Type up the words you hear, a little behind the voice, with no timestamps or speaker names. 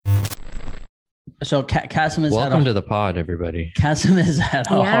So Kasim has Welcome to the pod, everybody. Kasim has had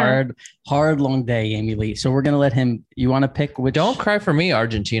a Yeah. hard, long day, Amy Lee. So we're gonna let him. You want to pick which? Don't cry for me,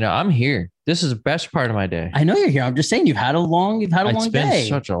 Argentina. I'm here. This is the best part of my day. I know you're here. I'm just saying you've had a long It's day. been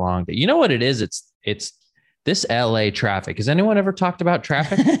such a long day. You know what it is? It's this LA traffic. Has anyone ever talked about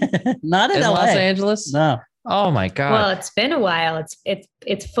traffic Not in in LA. Los Angeles? No. Oh my God. Well, it's been a while.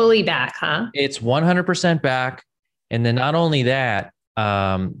 It's fully back, huh? It's 100% back. And then not only that,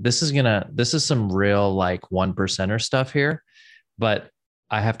 this is some real like 1%er stuff here, but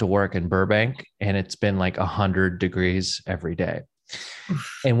I have to work in Burbank and it's been like 100 degrees every day.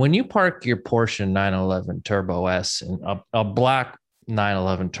 And when you park your Porsche 911 Turbo S and a black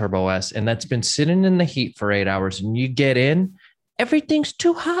 911 Turbo S, and that's been sitting in the heat for 8 hours, and you get in, everything's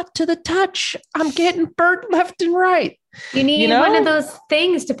too hot to the touch. I'm getting burnt left and right. You need You know? one of those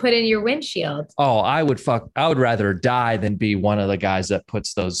things to put in your windshield. Oh, I would rather die than be one of the guys that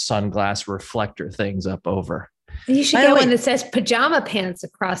puts those sunglass reflector things up over. You should By the get way- one that says pajama pants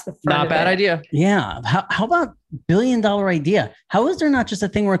across the front. Not of bad it. idea. Yeah. How about $1 billion idea? How is there not just a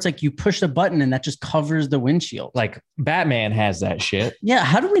thing where it's like you push the button and that just covers the windshield? Like Batman has that shit. Yeah.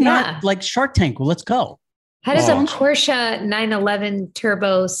 How do we Yeah. not like Shark Tank? Well, let's go. How does Oh. a Porsche 911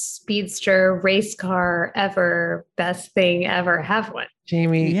 Turbo Speedster race car ever, best thing ever, have one?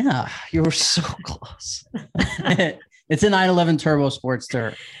 Jamie, Yeah. you were so close. It's a 911 Turbo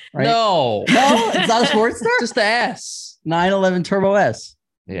Sportster, right? No, No, it's not a Sportster. just the S. 911 Turbo S.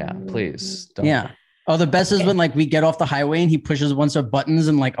 Yeah, please. Don't. Yeah. Oh, the best is when like we get off the highway and he pushes a bunch of buttons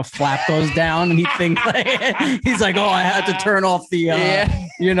and like a flap goes down and he thinks like he's like, oh, I had to turn off the Yeah.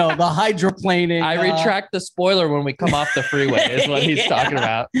 the hydroplaning. I retract the spoiler when we come off the freeway is what he's Yeah. talking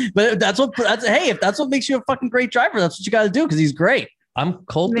about. But hey, if that's what makes you a fucking great driver, that's what you got to do because he's great. I'm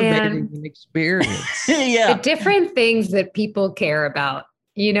cultivating Man. an experience. The Yeah. different things that people care about.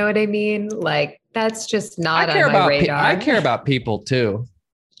 You know what I mean? Like that's just not on my radar. I care about people too.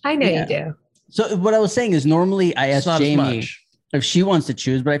 I know Yeah. you do. So what I was saying is normally I It's ask not as Jamie much. if she wants to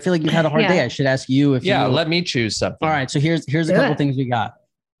choose, but I feel like you've had a hard Yeah. day. I should ask you if Yeah, you let me choose something. All right. So here's a Do couple it. things we got.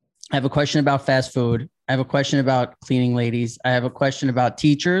 I have a question about fast food. I have a question about cleaning ladies. I have a question about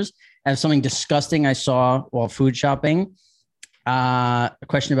teachers. I have something disgusting I saw while food shopping. A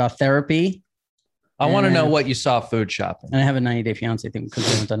question about therapy. I want to know And- what you saw food shopping. And I have a 90-day fiance thing because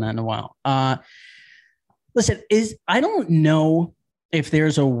we haven't done that in a while. Listen, I don't know if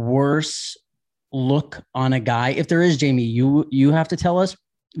there's a worse look on a guy. If there is, Jamie, you have to tell us,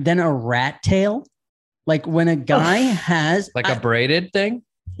 than a rat tail. Like when a guy has Like a braided thing?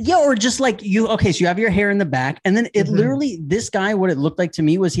 yeah, or just like you. Okay, so you have your hair in the back, and then it Mhm. literally, this guy, what it looked like to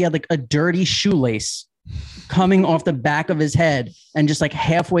me was he had like a dirty shoelace coming off the back of his head and just like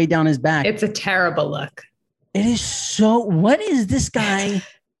halfway down his back. It's a terrible look. It is so. What is this guy?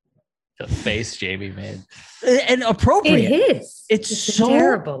 The face Jamie made. And appropriate. It is. It's a so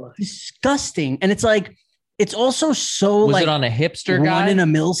terrible look. disgusting, and it's like it's also so Was like it on a hipster one guy? in a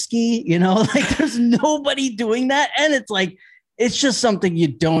Milski. You know, like there's nobody doing that, and it's like. It's just something you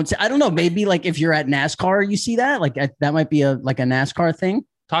don't see. I don't know. Maybe like if you're at NASCAR, you see that. Like that might be a NASCAR thing.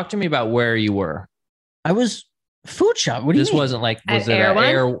 Talk to me about where you were. I was food shop. What do you This mean? wasn't like, At was it Air an One?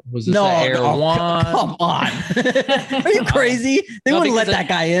 air? Was this No, an Air oh, One? come on. Are you crazy? They No, wouldn't let because that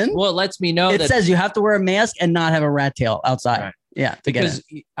guy in. Well, it lets me know It that says you have to wear a mask and not have a rat tail outside. Right. Yeah, to get in.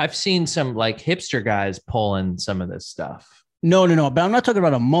 because I've seen some like hipster guys pulling some of this stuff. No. But I'm not talking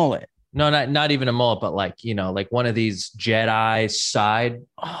about a mullet. No, not even a mullet, but like, you know, like one of these Jedi side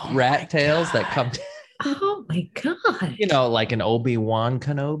Oh, rat my tails God. that come, Oh my God. you know, like an Obi-Wan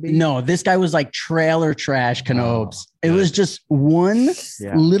Kenobi. No, this guy was like trailer trash Canobes. It good. was just one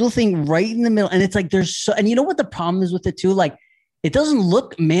Yeah. little thing right in the middle. And it's like there's so, and you know what the problem is with it too? Like it doesn't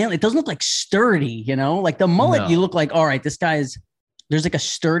look man, it doesn't look like sturdy, you know, like the mullet, No. you look like, all right, this guy's there's like a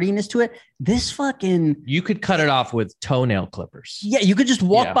sturdiness to it. This fucking You could cut it off with toenail clippers. yeah, you could just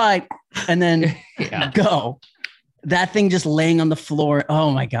walk Yeah. by and then Yeah. go. That thing just laying on the floor.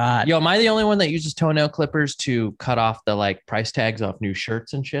 Oh my God. Yo, am I the only one that uses toenail clippers to cut off the like price tags off new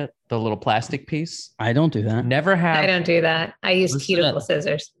shirts and shit? The little plastic piece? I don't do that. Never I have. don't do that. I use Listen cuticle to-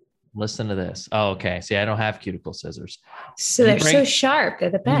 scissors. Listen to this. Oh, okay. See, I don't have cuticle scissors. So You they're bring- so sharp. They're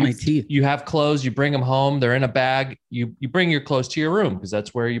the My best. teeth. You have clothes, you bring them home, they're in a bag. You bring your clothes to your room because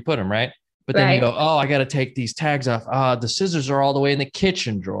that's where you put them, right? But then you Right. go, oh, I got to take these tags off. The scissors are all the way in the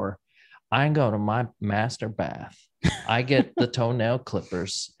kitchen drawer. I go to my master bath. I get the toenail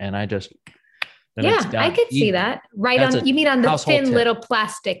clippers and I just. then it's Yeah, done. I could see Easy. that. Right That's on. a You mean on the household thin tip. little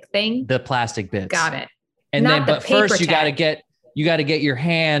plastic thing? The plastic bits. Got it. And Not then, the but first paper you got to tag. get your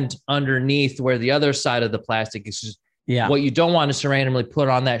hand underneath where the other side of the plastic is just Yeah. What you don't want is to randomly put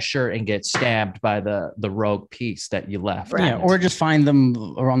on that shirt and get stabbed by the rogue piece that you left. Right. Yeah. Or just find them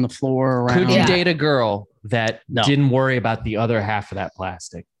on the floor around. Could you Yeah. date a girl that No. didn't worry about the other half of that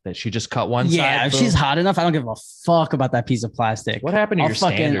plastic, that she just cut one side? Yeah. If boom? she's hot enough, I don't give a fuck about that piece of plastic. What happened to your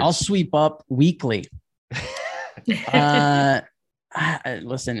standards? I'll sweep up weekly.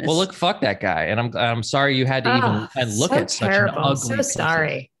 Listen. Well, look, fuck that guy, and I'm sorry you had to even and look so at such an terrible. ugly. So piece of-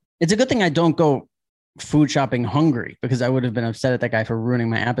 sorry. It's a good thing I don't go food shopping hungry because I would have been upset at that guy for ruining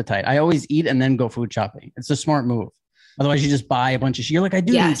my appetite. I always eat and then go food shopping. It's a smart move. Otherwise, you just buy a bunch of shit. You're like, I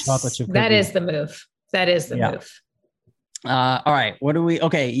do need chocolate chip that cookies. is the move. That is the Yeah. move. All right. What do we?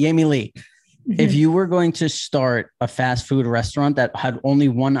 Okay, Yami Lee. If you were going to start a fast food restaurant that had only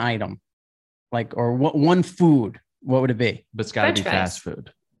one item, like or one food, what would it be? But it's got to be French fries. fast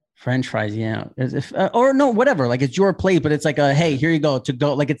food. French fries, yeah. Or no, whatever. Like it's your plate, but it's like a hey, here you go to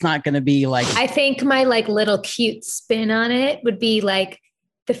go. Like it's not going to be like. I think my like little cute spin on it would be like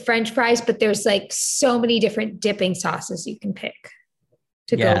the French fries, but there's like so many different dipping sauces you can pick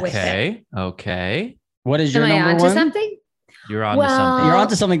to Yeah. go with it. Okay. What is your Am I number onto one? something? You're on to Well- something. You're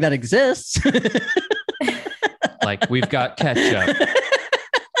onto something that exists. Like we've got ketchup,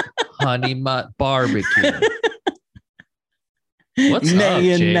 honey mut barbecue. What's up,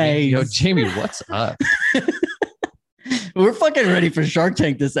 Jamie? Mayonnaise. Yo, Jamie, what's up? We're fucking ready for Shark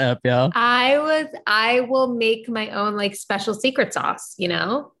Tank this app, yo. I will make my own like special secret sauce, you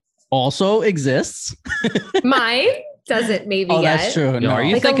know? Also exists. Mine doesn't maybe Oh, yet. that's true. Yo, No. are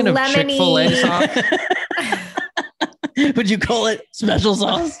you Like a thinking of lemony- Chick-fil-A sauce? Would you call it special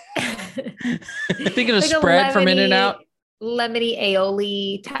sauce? You thinking of Like a spread from In-N-Out? lemony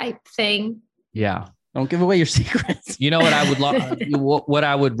aioli type thing. Yeah. Don't give away your secrets. You know what I would what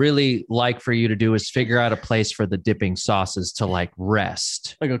I would really like for you to do is figure out a place for the dipping sauces to like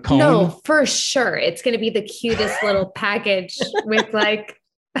rest. Like a cone. No, for sure. It's going to be the cutest little package with like,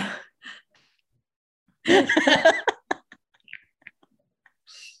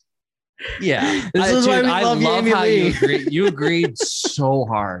 Yeah. This is why we I love love Yami how you Lee. agreed. You agreed so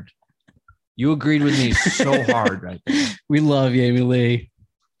hard. You agreed with me so hard right there. We love Yami Lee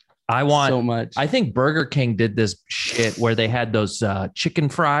I want so much. I think Burger King did this shit where they had those chicken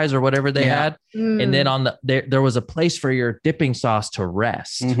fries or whatever they Yeah. had. And then on there was a place for your dipping sauce to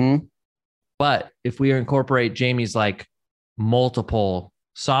rest. Mhm. But if we incorporate Jamie's like multiple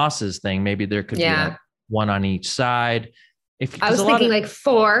sauces thing, maybe there could be Yeah. like one on each side. If I was thinking like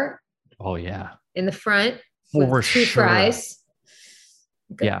 4 oh yeah, in the front for with 2 sure. fries.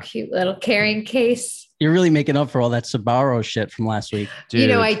 Like a Yeah. cute little carrying case. You're really making up for all that Sabaro shit from last week. Dude, You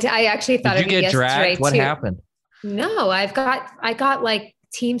know, I actually thought did of you it get yesterday dragged? What too. happened? No, I got like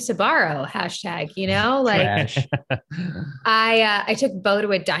Team Sabaro hashtag, you know, like Trash. I took Bo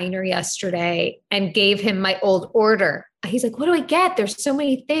to a diner yesterday and gave him my old order. He's like, what do I get? There's so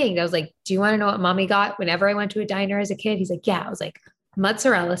many things. I was like, do you want to know what mommy got whenever I went to a diner as a kid? He's like, yeah. I was like,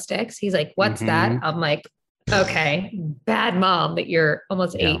 mozzarella sticks. He's like, what's that? I'm like, okay, bad mom that you're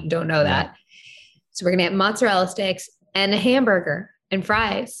almost 8 Yeah. and don't know that. So we're going to get mozzarella sticks and a hamburger and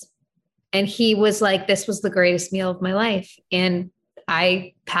fries. And he was like, this was the greatest meal of my life. And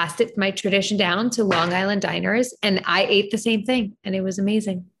I passed it, my tradition down to Long Island diners, and I ate the same thing. And it was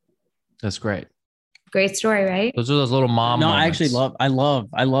amazing. That's great. Great story, right? Those are those little mom. No, I moments. actually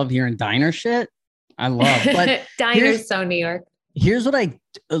I love hearing diner shit. I love, but Diners, so New York. here's what I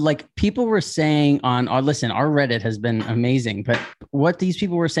like. People were saying on our listen, our Reddit has been amazing, but what these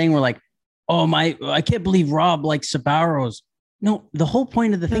people were saying were like, oh I can't believe Rob likes Sabaros. No, the whole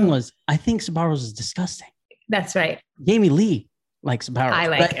point of the thing was I think Sabaros is disgusting. That's right. Jamie Lee likes Sabaros. I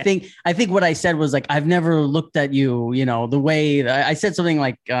like But I think what I said was like, I've never looked at you, you know, the way I said something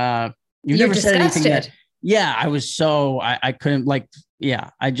like, you've You're never said anything that, disgusted. yeah, I was so, I couldn't like,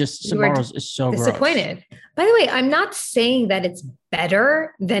 yeah, I just, You were Sabaros is so gross. Disappointed. By the way, I'm not saying that it's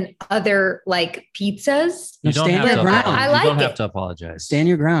better than other like pizzas. You don't Stand have your to. ground. I You like don't it. have to apologize. Stand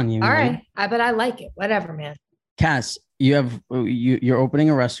your ground. Jamie All Lee. right. But I like it. Whatever, man. Cass, you're opening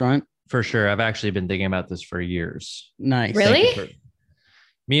a restaurant. For sure. I've actually been thinking about this for years. Nice. Really? Thank you for-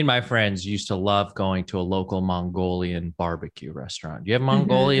 Me and my friends used to love going to a local Mongolian barbecue restaurant. You have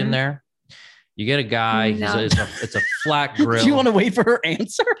Mongolian Mhm. there? You get a guy. No. It's a flat grill. Do you want to wait for her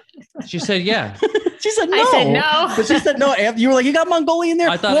answer? She said, "Yeah." She said no. I said no. But she said no. You were like, you got Mongolian there?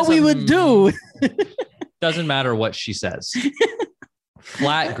 I thought What it's we a- would do. Doesn't matter what she says.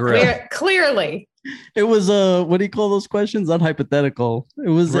 Flat grill. Clearly. It was what do you call those questions? Not hypothetical. It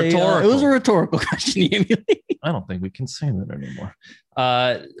was it was a rhetorical question. I don't think we can say that anymore.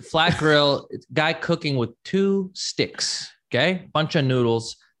 Flat grill, guy cooking with 2 sticks. Okay, bunch of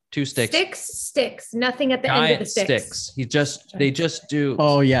noodles, 2 sticks. Sticks. Nothing at the end of the Giant sticks. They just do.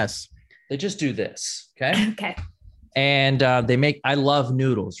 Oh yes. They just do this. Okay. Okay. And I love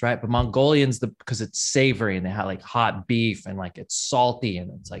noodles, right? But Mongolians, because it's savory and they have like hot beef and like it's salty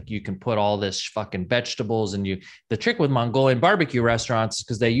and it's like you can put all this fucking vegetables and the trick with Mongolian barbecue restaurants is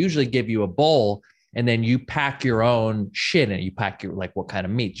because they usually give you a bowl and then you pack your own shit in it. You pack your like what kind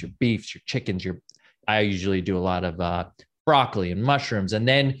of meats, your beefs, your chickens, I usually do a lot of broccoli and mushrooms, and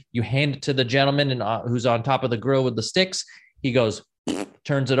then you hand it to the gentleman who's on top of the grill with the sticks. He goes,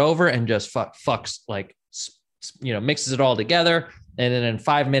 turns it over and just fucks like, mixes it all together. And then in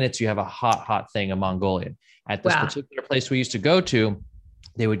 5 minutes, you have a hot thing of Mongolian. At this particular place we used to go to,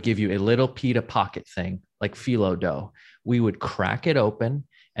 they would give you a little pita pocket thing, like phyllo dough. We would crack it open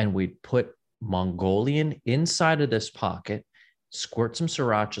and we'd put Mongolian inside of this pocket, squirt some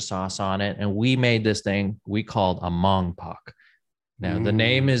sriracha sauce on it. And we made this thing we called a Mong Pak. Now, the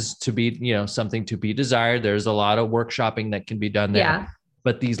name is to be, something to be desired. There's a lot of workshopping that can be done there. Yeah.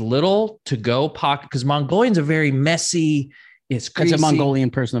 But these little to-go pocket, because Mongolians are very messy. It's greasy. As a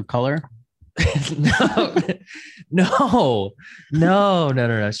Mongolian person of color? No.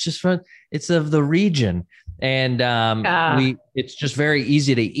 It's just it's of the region. And it's just very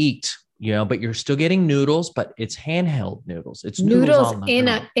easy to eat, but you're still getting noodles, but it's handheld noodles. It's noodles in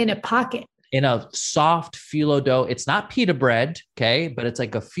a pocket. In a soft phyllo dough. It's not pita bread, okay? But it's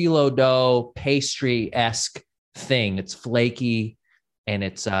like a phyllo dough pastry-esque thing. It's flaky. And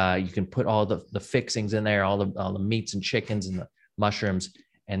it's you can put all the fixings in there, all the meats and chickens and the mushrooms,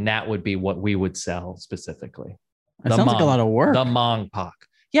 and that would be what we would sell specifically. That sounds like a lot of work. The Mong Pak.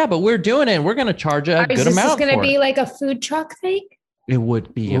 Yeah, but we're doing it. We're going to charge a good amount. Is this going to be like a food truck thing? It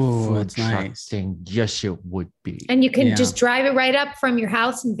would be a food truck thing. Yes, it would be. And you can just drive it right up from your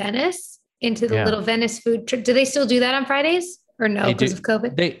house in Venice into the little Venice food truck. Do they still do that on Fridays? Or no, because of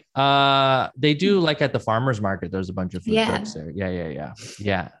COVID? They do like at the farmer's market. There's a bunch of food trucks there.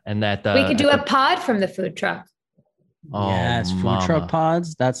 Yeah. And that we could do a pod from the food truck. Oh, yes, food truck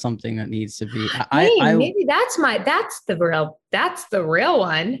pods. That's something that needs to be. Maybe that's the real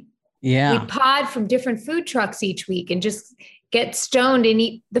one. Yeah, we pod from different food trucks each week and just get stoned and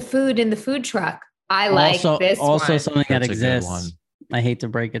eat the food in the food truck. I like this. Also, something that exists. I hate to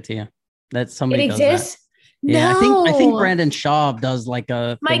break it to you. That somebody does exists. That. Yeah, no. I think Brandon Schaub does like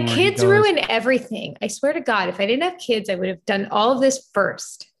a. My kids ruin everything. I swear to God, if I didn't have kids, I would have done all of this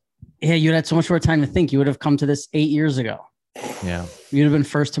first. Yeah, you'd had so much more time to think. You would have come to this 8 years ago. Yeah, you'd have been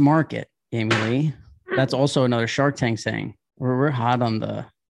first to market, Amy Lee. That's also another Shark Tank saying. We're hot on the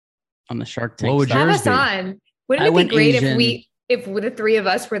Shark Tank. What would yours be? On. Wouldn't it be great if the three of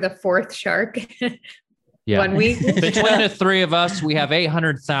us were the fourth shark? Yeah. 1 week. Between the three of us, we have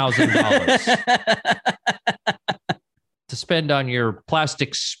 $800,000 to spend on your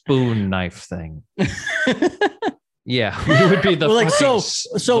plastic spoon knife thing. Yeah, we would be the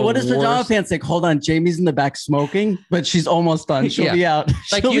so what does Pajama Pants think? Hold on, Jamie's in the back smoking, but she's almost done. She'll be out.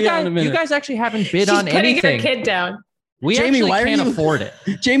 Like you guys actually haven't bid on anything. She's putting her kid down. We Jamie, actually can't afford it.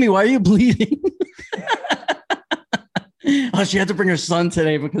 Jamie, why are you bleeding? Oh, she had to bring her son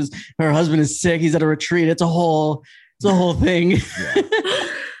today because her husband is sick. He's at a retreat. It's a whole thing. Yeah.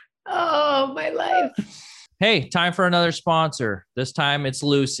 Oh, my life. Hey, time for another sponsor. This time it's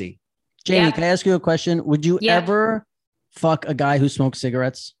Lucy. Jamie, can I ask you a question? Would you ever fuck a guy who smokes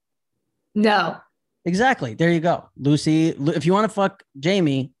cigarettes? No. Exactly. There you go. Lucy, if you want to fuck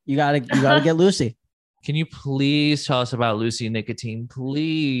Jamie, you gotta get Lucy. Can you please tell us about Lucy Nicotine,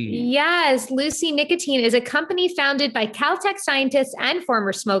 please? Yes, Lucy Nicotine is a company founded by Caltech scientists and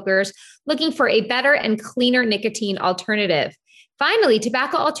former smokers looking for a better and cleaner nicotine alternative. Finally,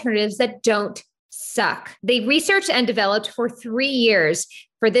 tobacco alternatives that don't suck. They researched and developed for 3 years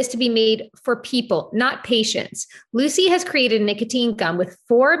for this to be made for people, not patients. Lucy has created a nicotine gum with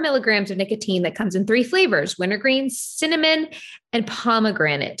 4 milligrams of nicotine that comes in 3 flavors: wintergreen, cinnamon, and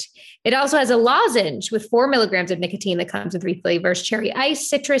pomegranate. It also has a lozenge with 4 milligrams of nicotine that comes in 3 flavors: cherry ice,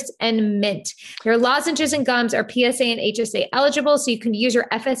 citrus, and mint. Their lozenges and gums are PSA and HSA eligible, so you can use your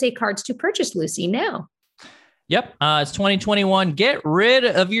FSA cards to purchase Lucy now. Yep. It's 2021. Get rid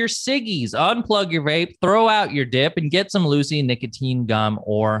of your ciggies, unplug your vape, throw out your dip, and get some Lucy nicotine gum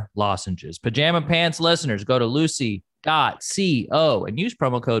or lozenges. Pajama Pants listeners, go to lucy.co and use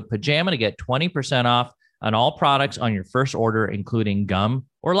promo code PAJAMA to get 20% off on all products on your first order, including gum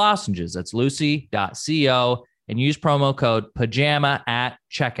or lozenges. That's lucy.co and use promo code PAJAMA at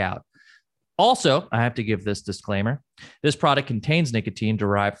checkout. Also, I have to give this disclaimer. This product contains nicotine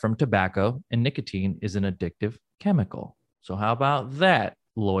derived from tobacco, and nicotine is an addictive chemical. So how about that,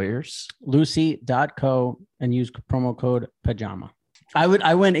 lawyers? Lucy.co and use promo code PAJAMA.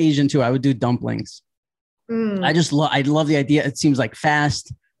 I went Asian too. I would do dumplings. Mm. I love the idea. It seems like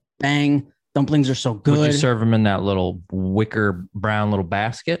fast, bang. Dumplings are so good. Would you serve them in that little wicker brown little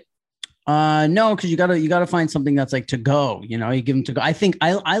basket? No, because you gotta find something that's like to go. You know, you give them to go. I think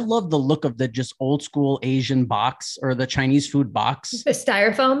I love the look of the just old school Asian box or the Chinese food box. The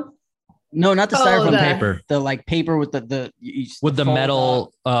styrofoam? No, not the styrofoam paper. The like paper with the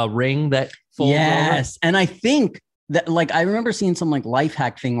metal ring that folds yes, over. And I think that like I remember seeing some like life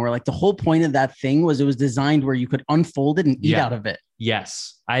hack thing where like the whole point of that thing was it was designed where you could unfold it and eat out of it.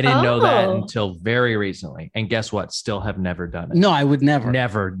 Yes. I didn't know that until very recently. And guess what? Still have never done it. No, I would never.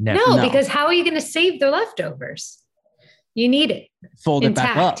 Never. No, because how are you going to save the leftovers? You need it. Fold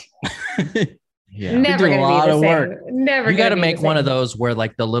intact. It back up. Yeah. Never going to be the same. Work. Never. You got to make one of those where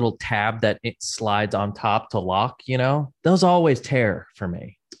like the little tab that it slides on top to lock, you know, those always tear for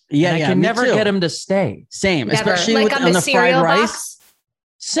me. Yeah. And I can never get them to stay. Same. Never. Especially like with, on the fried rice. Box?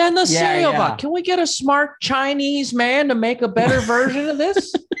 Send the cereal box. Can we get a smart Chinese man to make a better version of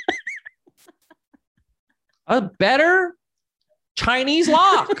this? A better Chinese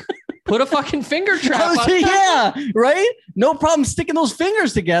lock. Put a fucking finger trap on. Yeah, right? No problem sticking those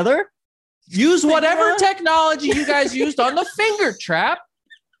fingers together. Use whatever technology you guys used on the finger trap.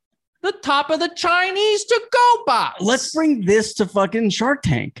 The top of the Chinese to-go box. Let's bring this to fucking Shark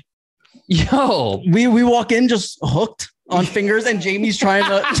Tank. Yo. We walk in just hooked on fingers and Jamie's trying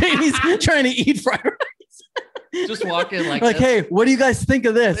to eat fried rice. Just walk in like hey, what do you guys think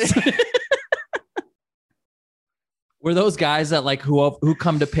of this? We're those guys that like who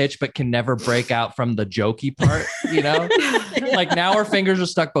come to pitch but can never break out from the jokey part, you know? Like now our fingers are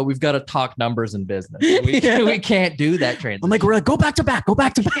stuck, but we've got to talk numbers in business. We can't do that transition. I'm like, we're like, go back to back. And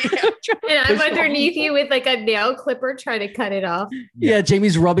I'm underneath you with like a nail clipper trying to cut it off. Yeah,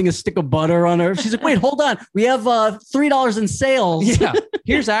 Jamie's rubbing a stick of butter on her. She's like, wait, hold on. We have $3 in sales. Yeah.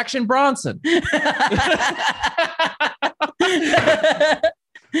 Here's Action Bronson.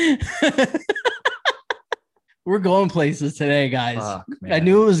 We're going places today, guys. Fuck, I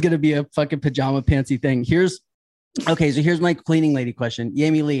knew it was going to be a fucking pajama pantsy thing. Here's my cleaning lady question.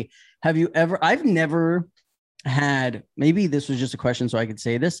 Yami Lee, I've never had, maybe this was just a question so I could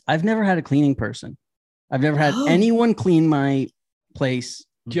say this. I've never had a cleaning person. I've never had anyone clean my place.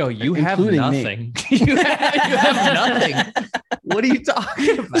 Yo, you have nothing. you have nothing. What are you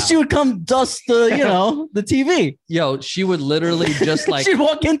talking about? She would come dust the TV. Yo, she would literally just like she'd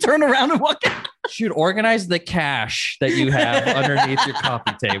walk in, turn around, and walk out. She'd organize the cash that you have underneath your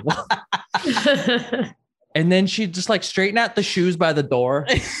coffee table. And then she'd just like straighten out the shoes by the door.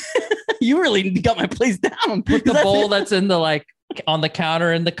 You really got my place down. Put the bowl that's in the like on the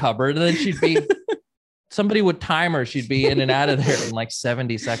counter in the cupboard. And then somebody would time her. She'd be in and out of there in like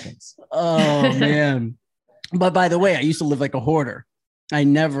 70 seconds. Oh man. But by the way, I used to live like a hoarder. I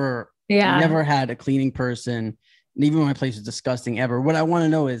never had a cleaning person. And even when my place was disgusting ever. What I want to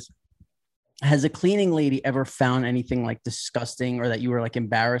know is, has a cleaning lady ever found anything like disgusting or that you were like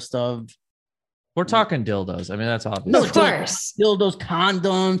embarrassed of? We're talking dildos. I mean, that's obvious. No, of course. Dildos,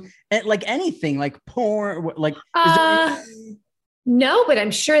 condoms, and like anything, like porn, like. No, but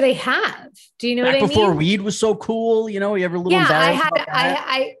I'm sure they have. Do you know what I mean? Before weed was so cool, you ever a little embarrassed about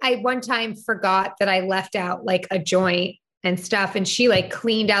that? I one time forgot that I left out like a joint and stuff, and she like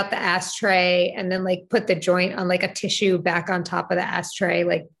cleaned out the ashtray and then like put the joint on like a tissue back on top of the ashtray,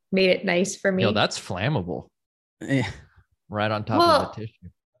 like made it nice for me. Yo, that's flammable. Yeah. Right on top of the tissue.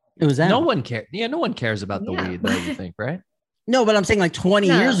 It was that. No one cares. Yeah, no one cares about the weed, though, you think, right? No, but I'm saying like 20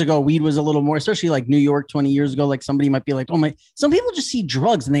 years ago, weed was a little more, especially like New York 20 years ago. Like somebody might be like, some people just see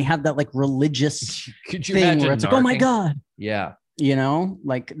drugs and they have that like religious thing where it's like, oh my God. Yeah.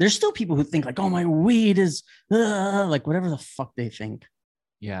 Like there's still people who think like, oh, my weed is like whatever the fuck they think.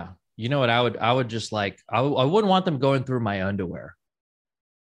 Yeah. You know what? I would just like, I wouldn't want them going through my underwear,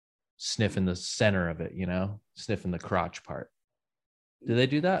 sniffing the center of it, sniffing the crotch part. Do they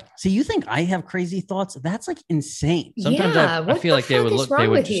do that? See, you think I have crazy thoughts? That's like insane. Sometimes I feel like they would look.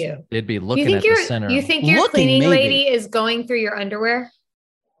 They'd be looking at the center. You think your cleaning lady is going through your underwear?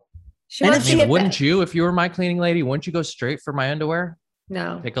 Wouldn't you? If you were my cleaning lady, wouldn't you go straight for my underwear?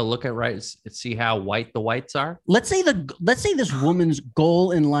 No. Take a look at see how white the whites are. Let's say this woman's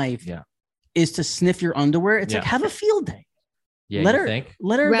goal in life is to sniff your underwear. It's like have a field day. Yeah, let her.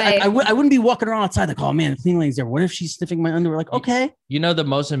 Right. I wouldn't be walking around outside like, oh man, the cleaning lady's there. What if she's sniffing my underwear? Like, okay. The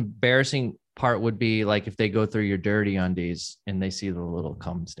most embarrassing part would be like if they go through your dirty undies and they see the little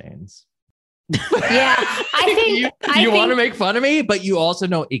cum stains. Yeah, I think you want to make fun of me, but you also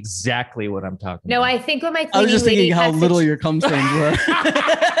know exactly what I'm talking about. No, I think when my cleaning I was just thinking how little to... your cum stains were.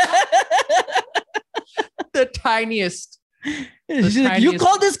 The tiniest She's like, you tiniest-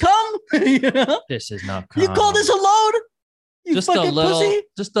 call this cum? You know? This is not. You call this a load? You just a fucking pussy?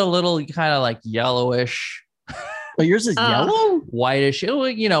 little kind of like yellowish, But yours is yellow? whitish.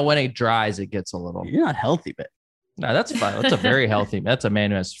 You know, when it dries, it gets a little. You're not healthy, but No, that's fine. That's a very healthy. That's a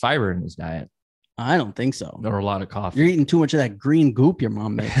man who has fiber in his diet I don't think so. or a lot of coffee. You're eating too much of that green goop your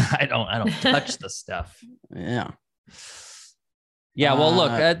mom makes. I don't touch the stuff. Yeah. Yeah, well,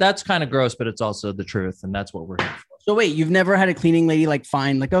 look, that's kind of gross, but it's also the truth, and that's what we're here for. So wait, you've never had a cleaning lady like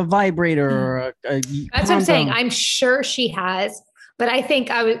find like a vibrator or a That's what I'm saying. condom? I'm sure she has, but I think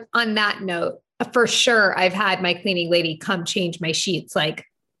I was on that note, for sure, I've had my cleaning lady come change my sheets like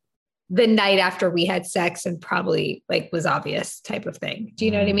the night after we had sex and probably like was obvious type of thing. Do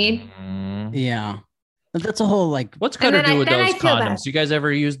you know what I mean? Mm. Yeah. But that's a whole like What's Cutter do with then those I feel bad. condoms? You guys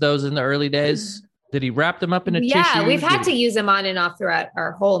ever use those in the early days? Did he wrap them up in a tissue? Yeah, we've had Did to he- use them on and off throughout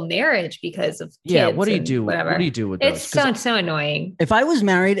our whole marriage because of kids. Yeah, what do you and do? Whatever. What do you do with those? It's 'Cause so annoying. if I was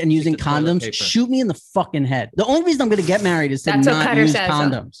married and using the toilet condoms, paper. shoot me in the fucking head. The only reason I'm going to get married is to That's what not Cutter use says, though.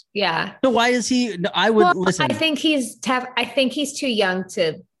 condoms. Yeah. So why is he? I would Well, listen. I think he's too young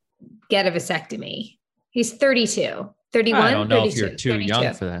to get a vasectomy. He's 32, 31. I don't know if 32, you're too 32.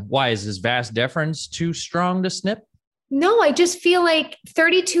 young for that. Why is his vas deferens too strong to snip? No, I just feel like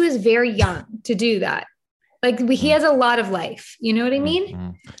 32 is very young to do that. Like he has a lot of life. You know what I mean?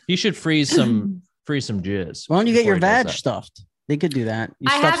 Mhm. He should freeze some jizz. Why don't you get your before he does vag that. stuffed? They could do that. You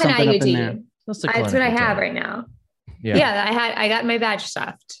I stuff have an something up in there. IUD. That's, the That's what I clinical have term. right now. Yeah. Yeah, I got my badge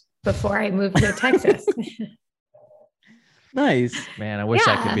stuffed before I moved to Texas. Nice. Man, I wish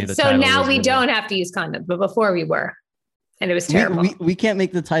I could be the So title of now this we video. don't have to use condoms, but before we were, and it was terrible. We can't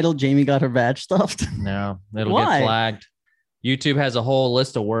make the title Jamie got her vag stuffed. No, it'll Why? get flagged. YouTube has a whole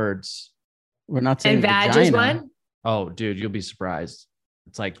list of words. We're not saying and vag vagina. is one. Oh, dude, you'll be surprised.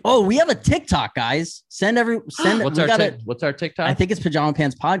 It's like, Oh, we have a TikTok, guys. Send. what's we our gotta- what's our TikTok? I think it's Pajama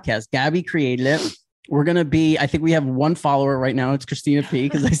Pants Podcast. Gabby created it. We're gonna be. I think we have one follower right now. It's Christina P.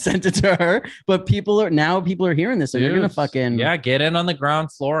 Because I sent it to her. But people are hearing this, so you're gonna Dude, fucking. yeah, get in on the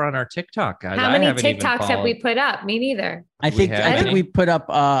ground floor on our TikTok, guys. How I many haven't even TikToks have we followed. put up? Me neither. I think have I think any? we put up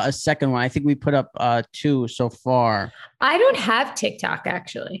a second one. I think we put up 2 so far. I don't have TikTok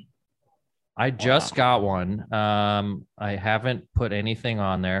actually. I just got one. I haven't put anything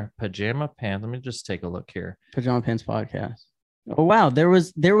on there. Pajama Pants. Let me just take a look here. Pajama Pants Podcast. Oh wow, there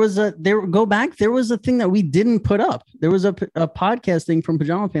was go back. There was a thing that we didn't put up. There was a podcast thing from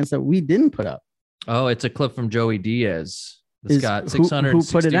Pajama Pants that we didn't put up. Oh, it's a clip from Joey Diaz. It's Is- got who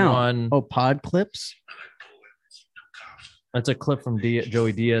put it out? 661. Oh, pod clips. That's a clip from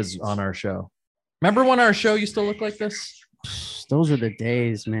Joey Diaz on our show. Remember when our show used to look like this? Those are the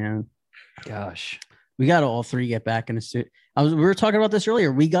days, man. Gosh. We got to all three get back in the studio. We were talking about this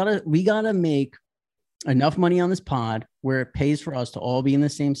earlier. We gotta make enough money on this pod where it pays for us to all be in the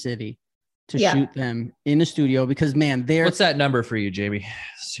same city to Yeah. shoot them in the studio because man, they're What's that number for you, Jamie?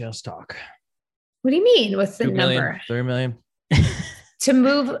 Sales talk. What do you mean? What's the 2 million, number? 3 million. To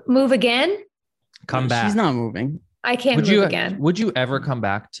move again? Come back. She's not moving. I can't Would move you again. would you ever come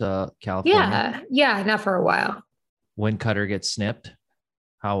back to California Yeah, not for a while. when Cutter gets snipped?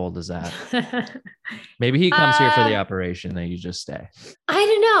 How old is that? Maybe he comes here for the operation, then you just stay. I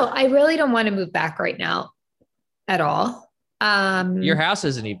don't know. I really don't want to move back right now at all. Your house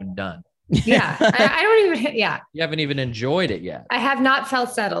isn't even done. Yeah, I don't even. Yeah, You haven't even enjoyed it yet. I have not felt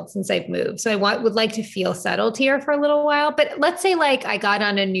settled since I've moved. So would like to feel settled here for a little while. But let's say like I got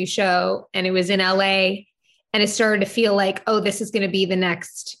on a new show and it was in LA and it started to feel like, oh, this is going to be the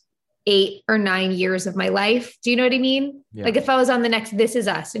next 8 or 9 years of my life. Do you know what I mean? Yeah. Like if I was on the next This Is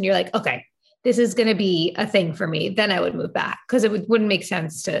Us and you're like, okay, this is going to be a thing for me, then I would move back because it wouldn't make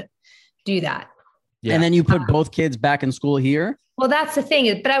sense to do that. Yeah. And then you put both kids back in school here. Well, that's the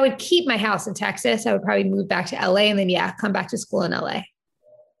thing. But I would keep my house in Texas. I would probably move back to LA and then, come back to school in LA.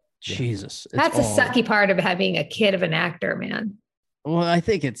 Jesus. it's That's the all- sucky part of having a kid of an actor, man. Well, I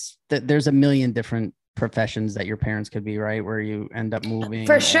think it's that there's a million different professions that your parents could be, right? Where you end up moving.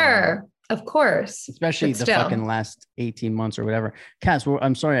 For or- sure. Of course. Especially But the still. fucking last 18 months or whatever. Cass,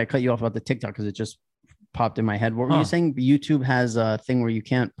 I'm sorry I cut you off about the TikTok because it just popped in my head. What were Huh. you saying? YouTube has a thing where you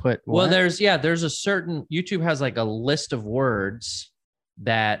can't put Well, what? there's a certain YouTube has like a list of words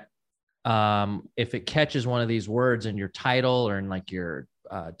that if it catches one of these words in your title or in like your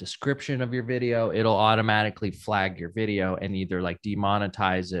description of your video, it'll automatically flag your video and either like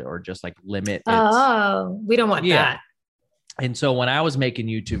demonetize it or just like limit its. Oh, we don't want Yeah. that. And so when I was making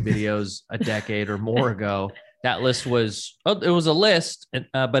YouTube videos a decade or more ago, that list was it was a list,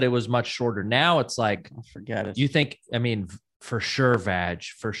 but it was much shorter. Now it's like I forget it. you think, I mean, for sure, vag,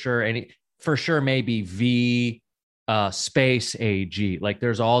 for sure, maybe V space AG. Like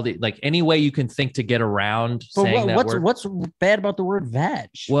there's all the like any way you can think to get around But saying that word. what's bad about the word vag?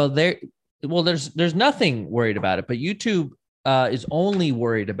 Well, there's nothing worried about it, but YouTube is only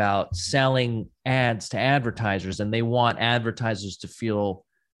worried about selling ads to advertisers, and they want advertisers to feel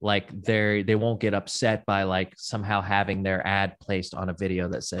like they won't get upset by like somehow having their ad placed on a video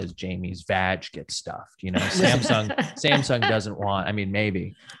that says Jamie's vag gets stuffed. Samsung doesn't want. I mean,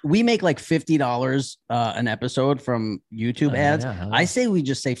 maybe We make like $50 an episode from YouTube ads. Yeah. I say we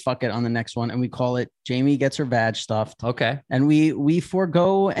just say fuck it on the next one, and we call it Jamie gets her vag stuffed. Okay. And we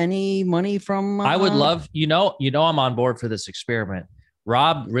forego any money from. I would love, I'm on board for this experiment.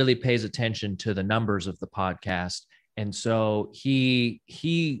 Rob really pays attention to the numbers of the podcast. And so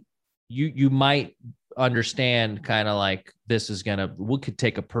you might understand kind of like we could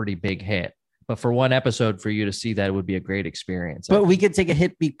take a pretty big hit, but for one episode for you to see that, it would be a great experience. But we could take a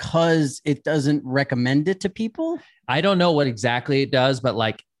hit because it doesn't recommend it to people. I don't know what exactly it does, but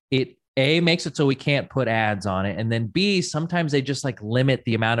like it A, makes it so we can't put ads on it. And then B, sometimes they just like limit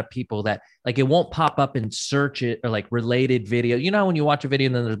the amount of people that like it won't pop up and search it or like related video. You know, when you watch a video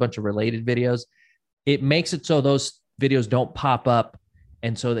and then there's a bunch of related videos, it makes it so those videos don't pop up.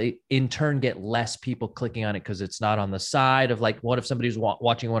 And so they in turn get less people clicking on it because it's not on the side of like, what if somebody's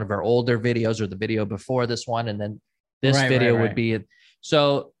watching one of our older videos or the video before this one, and then this video would be it.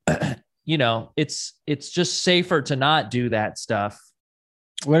 So, it's just safer to not do that stuff.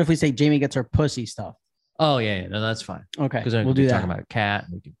 What if we say Jamie gets her pussy stuff? Oh yeah, no, that's fine. Okay, because we'll do that. Talking about a cat.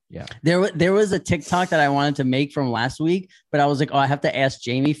 Yeah. There was a TikTok that I wanted to make from last week, but I was like, oh, I have to ask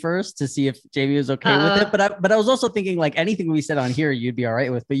Jamie first to see if Jamie was okay with it. But I was also thinking like anything we said on here, you'd be all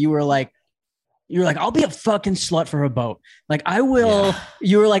right with. But you were like, I'll be a fucking slut for a boat. Like I will. Yeah.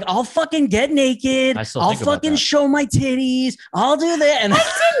 You were like, I'll fucking get naked. I'll fucking show my titties. I'll do that. And I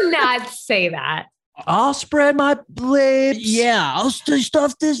did not say that. I'll spread my lips. Yeah, I'll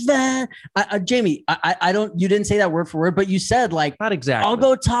stuff this van. Jamie, I don't. You didn't say that word for word, but you said like not exactly. I'll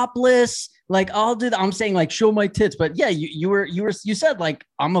go topless. Like I'll do that. I'm saying like show my tits, but yeah, you said like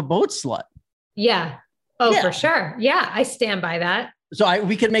I'm a boat slut. Yeah. Oh, yeah. For sure. Yeah, I stand by that. So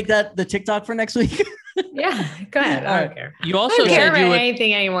we could make that the TikTok for next week. Yeah, go ahead. I don't care. You also said you would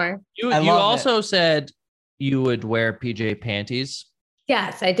anything anymore. You also said you would wear PJ panties.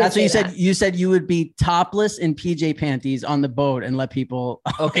 Yes, I did. That's what you said. You said you would be topless in PJ panties on the boat and let people.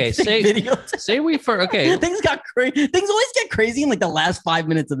 Okay, say we for okay. Things got crazy. Things always get crazy in like the last 5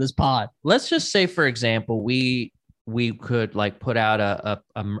 minutes of this pod. Let's just say, for example, we could like put out a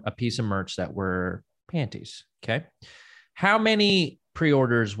piece of merch that were panties. Okay, how many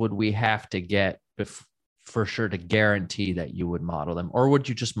pre-orders would we have to get for sure to guarantee that you would model them, or would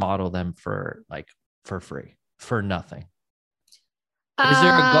you just model them for free for nothing? Is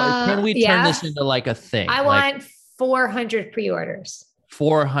there a goal? Can we turn this into like a thing? I want 400 pre-orders.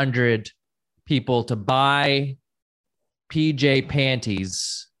 400 people to buy PJ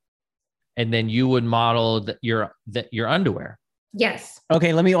panties, and then you would model your underwear. Yes.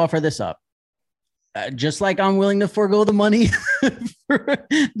 Okay, let me offer this up. Just like I'm willing to forego the money for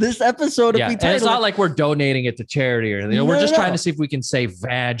this episode. Yeah, and it's not like we're donating it to charity or anything. We're just trying to see if we can say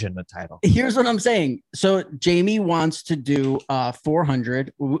vag in the title. Here's what I'm saying. So Jamie wants to do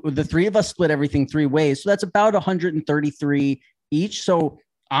 400. The three of us split everything 3 ways. So that's about 133 each. So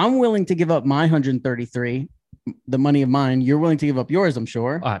I'm willing to give up my 133, the money of mine. You're willing to give up yours, I'm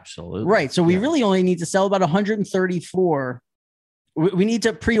sure. Oh, absolutely. Right. So we really only need to sell about 134. We need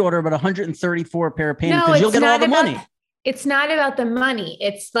to pre-order about 134 pair of panties because you'll get all the money. It's not about the money.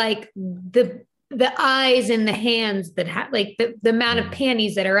 It's like the eyes and the hands that have like the amount of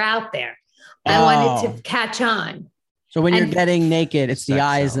panties that are out there. I want it to catch on. So when you're getting naked, it's the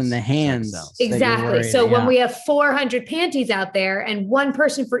eyes and the hands. Exactly. So when we have 400 panties out there and one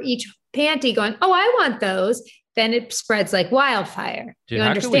person for each panty going, oh, I want those, then it spreads like wildfire. Dude, you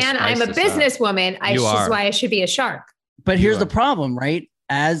understand? I'm a businesswoman. This is why I should be a shark. But here's the problem, right?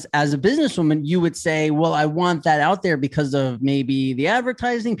 As a businesswoman, you would say, well, I want that out there because of maybe the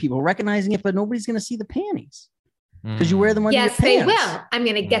advertising, people recognizing it, but nobody's going to see the panties because you wear them on your pants. Yes, they will. I'm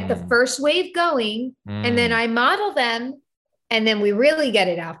going to get the first wave going and then I model them and then we really get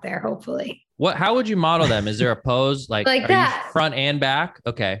it out there, hopefully. How would you model them? Is there a pose like that? Front and back?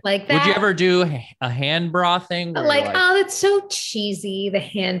 Okay. Like that. Would you ever do a hand bra thing? Oh, that's so cheesy. The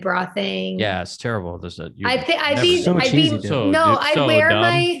hand bra thing. Yeah, it's terrible. I'd I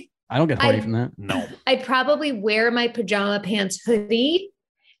don't get horny from that. No. I'd probably wear my pajama pants hoodie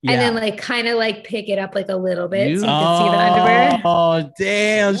and then like kind of like pick it up like a little bit so you can see the underwear. Oh,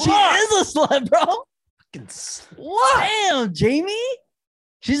 damn. She is a slut, bro. Fucking slut. Damn, Jamie.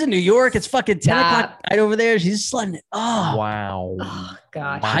 She's in New York. It's fucking 10 o'clock right over there. She's slutting it. Oh, Wow. Oh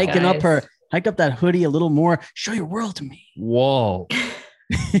God. hiking up hike up that hoodie a little more. Show your world to me. Whoa.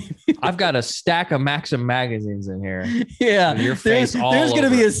 I've got a stack of Maxim magazines in here. Yeah. Your face all there's going to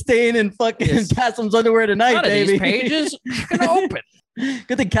over be it. a stain in fucking Cassim's underwear tonight, None of baby. these pages are gonna open.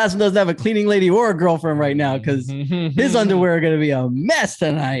 Good thing Cassim doesn't have a cleaning lady or a girlfriend right now because his underwear are going to be a mess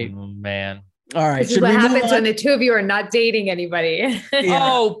tonight. Oh, man. All right. This is what happens when the two of you are not dating anybody. Yeah.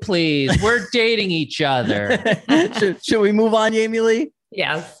 Oh, please. We're dating each other. should we move on, Jamie Lee?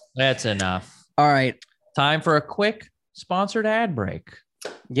 Yes. That's enough. All right. Time for a quick sponsored ad break.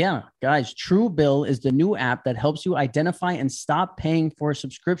 Yeah, guys, Truebill is the new app that helps you identify and stop paying for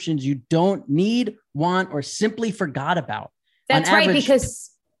subscriptions you don't need, want, or simply forgot about. That's On right, average- because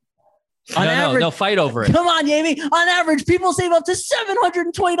On average, no, fight over it. come on, Jamie. On average, people save up to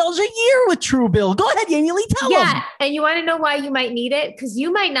 $720 a year with Truebill. Go ahead, Jamie Lee, tell them. yeah, and you want to know why you might need it? Because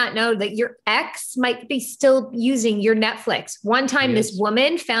you might not know that your ex might be still using your Netflix. One time, Yes. this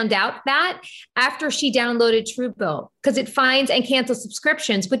woman found out that after she downloaded Truebill, because it finds and cancels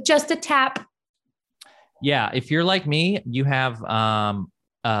subscriptions with just a tap. Yeah, if you're like me, you have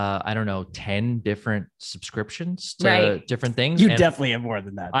I don't know, 10 different subscriptions to Right. different things. You and definitely have more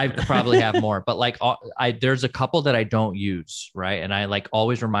than that. I probably have more, but like there's a couple that I don't use, right? And I like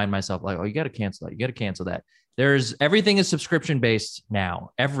always remind myself, like, oh, you got to cancel that. You got to cancel that. Everything is subscription based now.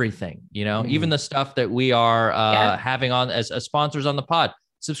 Everything, Mhm. even the stuff that we are Yeah. having on as sponsors on the pod,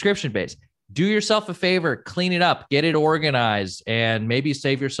 subscription based. Do yourself a favor, clean it up, get it organized, and maybe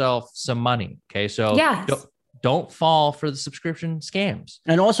save yourself some money. Okay, so Yes. don't fall for the subscription scams.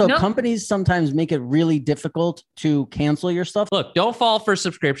 And also, Nope. companies sometimes make it really difficult to cancel your stuff. Look, don't fall for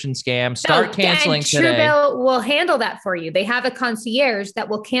subscription scams. Start No, canceling and today. Truebill will handle that for you. They have a concierge that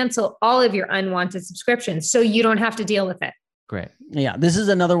will cancel all of your unwanted subscriptions, so you don't have to deal with it. Great. Yeah, this is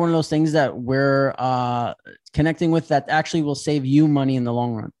another one of those things that we're connecting with that actually will save you money in the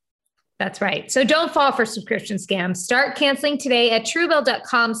long run. That's right. So don't fall for subscription scams. Start canceling today at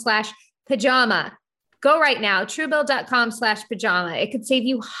truebill.com/pajama. Go right now, truebill.com/pajama. It could save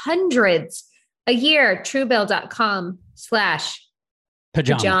you hundreds a year.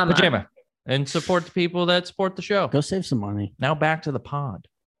 Truebill.com/pajama. Pajama. And support the people that support the show. Go save some money. Now back to the pod.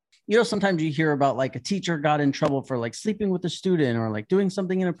 You know, sometimes you hear about like a teacher got in trouble for like sleeping with a student or like doing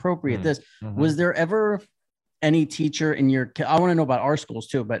something inappropriate. Was there ever any teacher in your, I want to know about our schools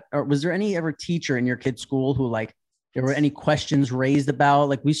too, but was there any ever teacher in your kid's school who like, there were any questions raised about,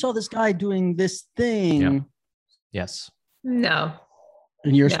 like, we saw this guy doing this thing? Yeah. Yes. No.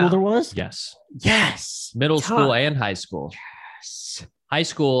 In your school No. there was? Yes. Yes. Middle Tough. school and high school. Yes. High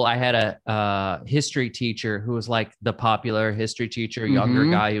school, I had a history teacher who was like the popular history teacher, younger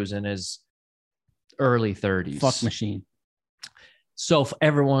Mhm. guy who was in his early 30s. Fuck machine. So if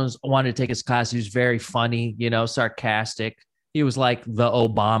everyone wanted to take his class, he was very funny, sarcastic. He was like the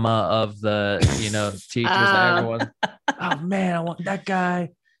Obama of the, teachers. That everyone, oh man, I want that guy. I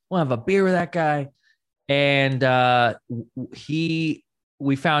want to have a beer with that guy. And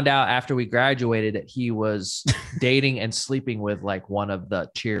we found out after we graduated that he was dating and sleeping with like one of the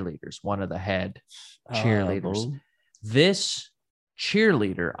cheerleaders, one of the head cheerleaders. bro. This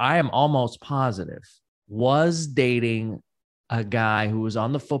cheerleader, I am almost positive, was dating a guy who was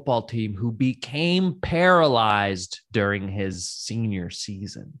on the football team who became paralyzed during his senior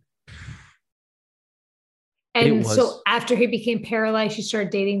season. And was- so after he became paralyzed, you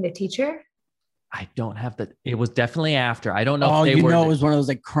started dating the teacher? I don't have the, it was definitely after. I don't know Oh, if they you were. know, it was one of those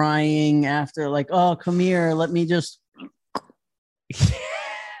like crying after, like, oh, come here, let me just.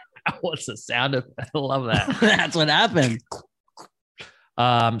 What's the sound of? I love that. That's what happened.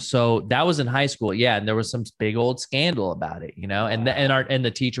 So that was in high school. Yeah. And there was some big old scandal about it, and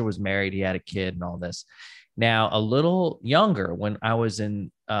the teacher was married. He had a kid and all this. Now, a little younger, when I was in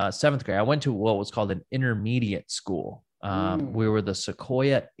 7th grade, I went to what was called an intermediate school. We were the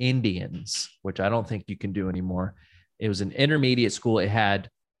Sequoia Indians, which I don't think you can do anymore. It was an intermediate school. It had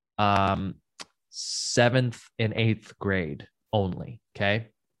 7th and 8th grade only. Okay.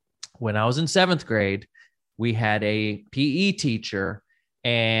 When I was in 7th grade, we had a PE teacher.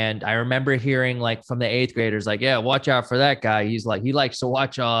 And I remember hearing like from the 8th graders, like, yeah, watch out for that guy. He's like, he likes to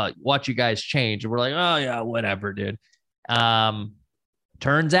watch you guys change. And we're like, oh yeah, whatever, dude.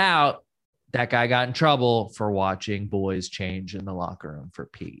 Turns out that guy got in trouble for watching boys change in the locker room for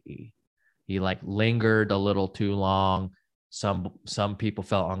PE. He like lingered a little too long. Some people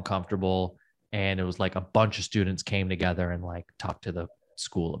felt uncomfortable, and it was like a bunch of students came together and like talked to the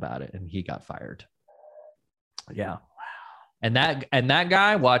school about it, and he got fired. Yeah. And that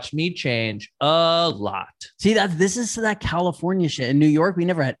guy watched me change a lot. See, this is that California shit. In New York, we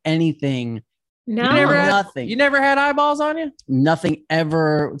never had anything. No, Nothing. You never had eyeballs on you? Nothing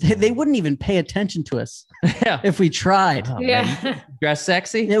ever. They wouldn't even pay attention to us Yeah. if we tried. Oh, Yeah. man, you dress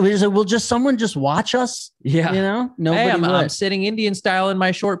sexy? It was like, will just someone just watch us? Yeah. You know, nobody Hey, I'm would. sitting Indian style in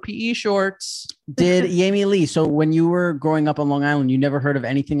my short PE shorts. Did Yami Lee? So when you were growing up on Long Island, you never heard of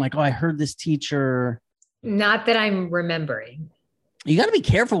anything like, oh, I heard this teacher. not that I'm remembering. You got to be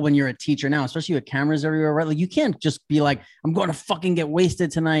careful when you're a teacher now, especially with cameras everywhere, right? Like you can't just be like, I'm going to fucking get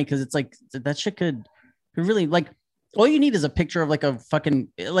wasted tonight. Cause it's like that shit could really like, all you need is a picture of like a fucking,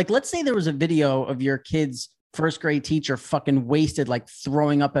 like, let's say there was a video of your kid's first grade teacher fucking wasted, like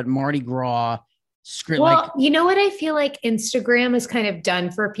throwing up at Mardi Gras. Well, you know what I feel like Instagram has kind of done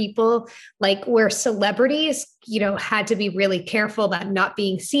for people, like where celebrities, had to be really careful about not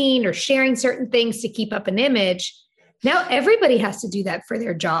being seen or sharing certain things to keep up an image. Now everybody has to do that for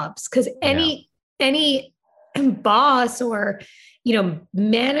their jobs because any boss or,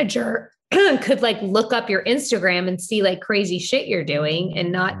 manager could like look up your Instagram and see like crazy shit you're doing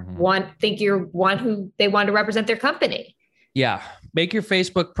and not think you're one who they want to represent their company. Yeah. Make your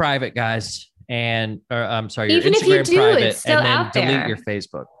Facebook private, guys. Your Even if Instagram you do, private, it's still and then out delete there. your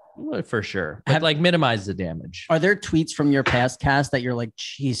Facebook. Well, for sure. But like minimize the damage. Are there tweets from your past cast that you're like,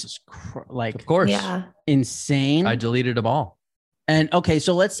 Jesus Christ, like Of course. Yeah. insane? I deleted them all. And okay,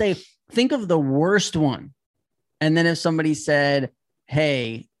 so let's say, think of the worst one. And then if somebody said,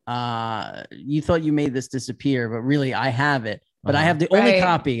 hey, you thought you made this disappear, but really I have it, but I have the only Right.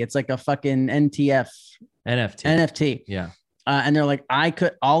 copy. It's like a fucking NFT. Yeah. And they're like,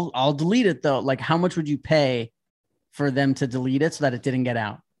 I'll delete it though. Like, how much would you pay for them to delete it so that it didn't get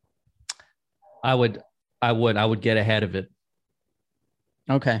out? I would get ahead of it.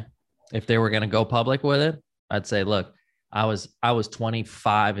 Okay. If they were going to go public with it, I'd say, look, I was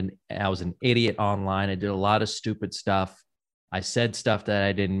 25 and I was an idiot online. I did a lot of stupid stuff. I said stuff that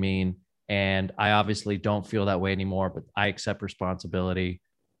I didn't mean. And I obviously don't feel that way anymore, but I accept responsibility.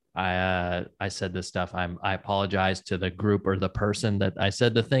 I said this stuff. I apologize to the group or the person that I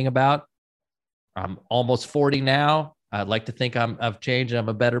said the thing about. I'm almost 40 now. I'd like to think I've changed and I'm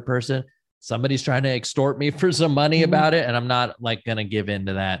a better person. Somebody's trying to extort me for some money about it. And I'm not like going to give in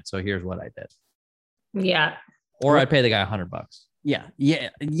to that. So here's what I did. Yeah. Or I'd pay the guy $100. Yeah.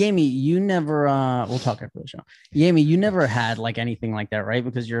 Yami, you never, we'll talk after the show. Yami, you never had like anything like that, right?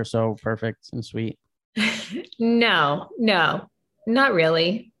 Because you're so perfect and sweet. No, not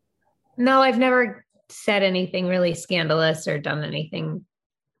really. No, I've never said anything really scandalous or done anything.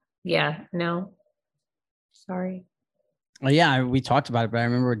 Yeah, no. Sorry. Yeah, we talked about it, but I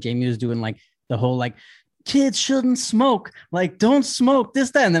remember Jamie was doing like the whole like kids shouldn't smoke, like don't smoke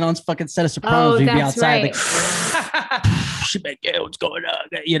this, that, and then on fucking set of Sopranos, we'd be outside like, shit, man, yeah, what's going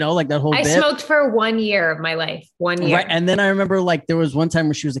on? Like that whole I bit. smoked for 1 year of my life. 1 year. Right. And then I remember like there was one time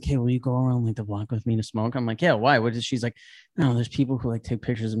where she was like, hey, will you go around like the block with me to smoke? I'm like, yeah, why? What is she's like, no, there's people who like take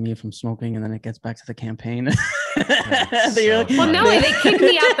pictures of me from smoking and then it gets back to the campaign. Well, no, they kicked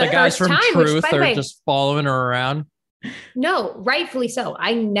me out the guys first from time. Truth Which, by the are way, just following her around. no, rightfully so.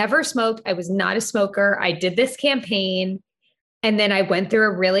 I never smoked. I was not a smoker. I did this campaign and then I went through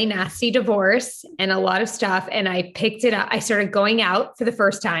a really nasty divorce and a lot of stuff. And I picked it up. I started going out for the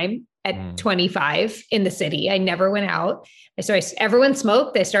first time at 25 in the city. I never went out. Everyone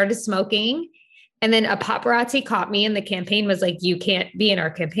smoked. I started smoking. And then a paparazzi caught me and the campaign was like, you can't be in our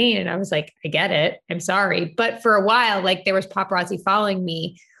campaign. And I was like, I get it. I'm sorry. But for a while, like there was paparazzi following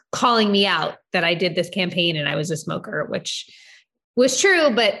me, calling me out that I did this campaign and I was a smoker, which was true,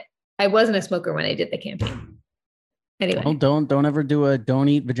 but I wasn't a smoker when I did the campaign. Anyway. Well, don't ever do a don't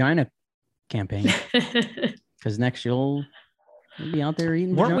eat vagina campaign because next you'll be out there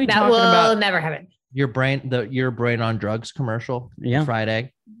eating. Weren't we That talking will about never happen. your brain on drugs commercial? Yeah. Fried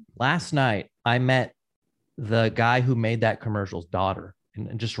egg. Last night, I met the guy who made that commercial's daughter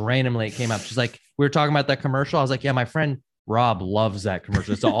and just randomly it came up. She's like, we were talking about that commercial. I was like, yeah, my friend Rob loves that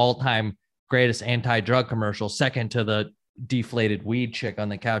commercial. It's the all-time greatest anti-drug commercial, second to the deflated weed chick on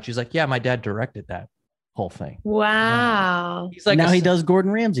the couch. He's like, yeah, my dad directed that whole thing. Wow. He's like, now he does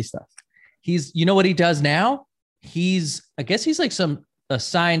Gordon Ramsay stuff. you know what he does now? I guess he's like a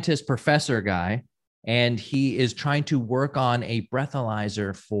scientist professor guy, and he is trying to work on a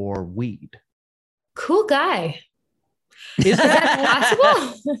breathalyzer for weed. Cool guy. Is that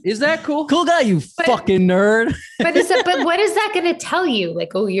possible? Is that cool? Cool guy, you fucking nerd. But what is that going to tell you?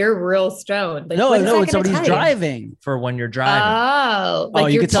 Like, oh, you're real stoned. Like, No, what is that it's gonna somebody's tell you? driving. For when you're driving. Oh, like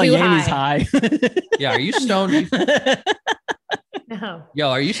You you're can tell too Yami's high. Yeah, are you stoned? No. Yo,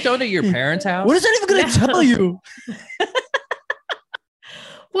 are you stoned at your parents' house? What is that even going to tell you?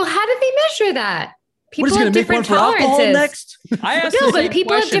 Well, how did they measure that? What is People he have gonna make one different for alcohol tolerances. next? I asked No, the but same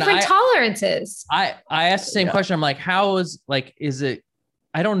people have question. different tolerances. I asked the same question. I'm like, how is it?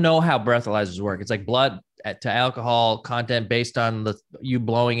 I don't know how breathalyzers work. It's like blood to alcohol content based on you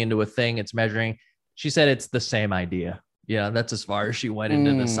blowing into a thing. It's measuring. She said it's the same idea. Yeah, that's as far as she went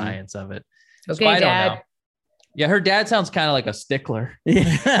into the science of it. Okay, so I Dad. don't know. Yeah, her dad sounds kind of like a stickler.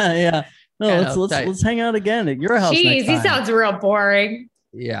 Yeah. No, Yeah, let's hang out again at your house. Jeez, next he time. sounds real boring.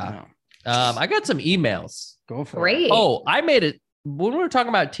 Yeah. I got some emails. Go for it. Great. Oh, I made it when we were talking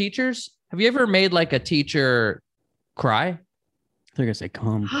about teachers. Have you ever made like a teacher cry? They're gonna say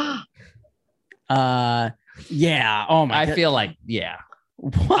come. Yeah. Oh my. I feel like yeah.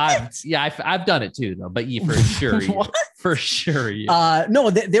 What? I've done it too though, but for sure, for sure.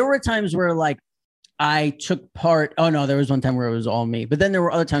 No, there were times where like I took part. Oh no, there was one time where it was all me. But then there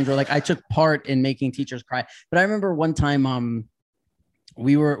were other times where like I took part in making teachers cry. But I remember one time,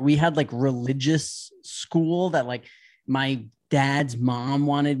 we had like religious school that like my dad's mom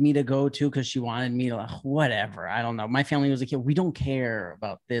wanted me to go to because she wanted me to like, whatever. I don't know. My family was like, yeah, we don't care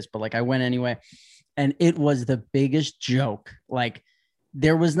about this, but like I went anyway, and it was the biggest joke. Like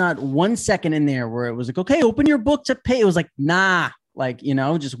there was not 1 second in there where it was like, okay, open your book to pay. It was like, nah, like, you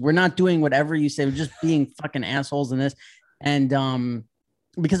know, just we're not doing whatever you say. We're just being fucking assholes in this. And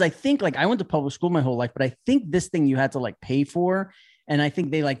because I think like I went to public school my whole life, but I think this thing you had to like pay for. And I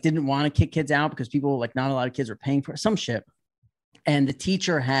think they like didn't want to kick kids out because people like not a lot of kids were paying for some shit. And the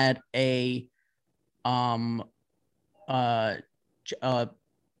teacher had a a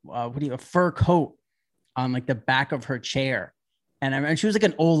fur coat on like the back of her chair. And I mean, she was like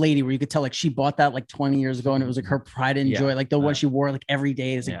an old lady where you could tell like she bought that like 20 years ago and it was like her pride and joy. Like the one she wore like every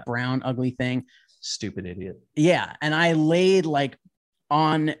day is like brown, ugly thing. Stupid idiot. Yeah. And I laid like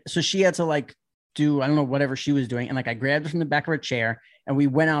on, so she had to like do, I don't know, whatever she was doing. And like I grabbed her from the back of her chair and we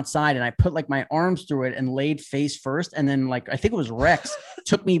went outside and I put like my arms through it and laid face first. And then like, I think it was Rex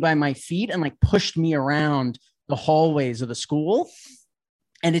took me by my feet and like pushed me around the hallways of the school.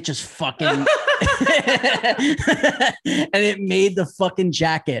 And it just fucking, and it made the fucking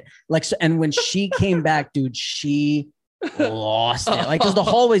jacket like, so, and when she came back, dude, she lost it. Like, cause the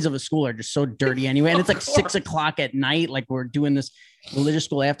hallways of a school are just so dirty anyway. And it's like 6 o'clock at night. Like we're doing this religious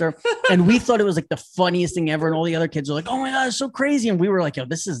school after, and we thought it was like the funniest thing ever. And all the other kids were like, oh my God, it's so crazy. And we were like, yo,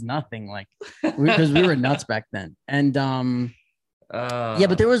 this is nothing. Like, because we were nuts back then. And, yeah,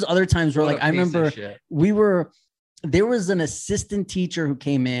 but there was other times where like, I remember there was an assistant teacher who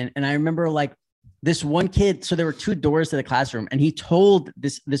came in and I remember like this one kid. So there were 2 doors to the classroom and he told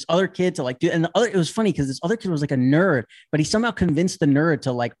this other kid to like do, and it was funny because this other kid was like a nerd, but he somehow convinced the nerd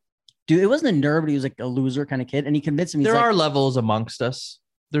to like do, it wasn't a nerd, but he was like a loser kind of kid. And he convinced him. There are levels amongst us.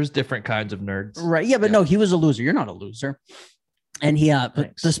 There's different kinds of nerds. Right. Yeah. But no, he was a loser. You're not a loser. And he,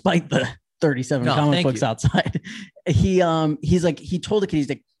 despite the 37 comic books outside, he's like, he told the kid, he's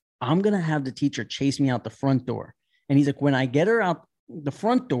like, I'm going to have the teacher chase me out the front door. And he's like, when I get her out the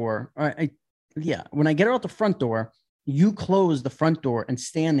front door, when I get her out the front door, you close the front door and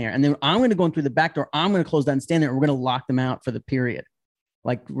stand there. And then I'm going to go in through the back door. I'm going to close that and stand there. And we're going to lock them out for the period.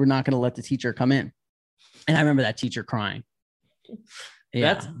 Like, we're not going to let the teacher come in. And I remember that teacher crying.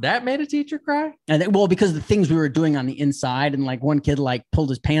 Yeah. That made a teacher cry? And well, because the things we were doing on the inside, and like one kid like pulled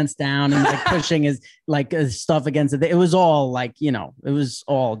his pants down and like pushing his stuff against it. It was all like, you know, it was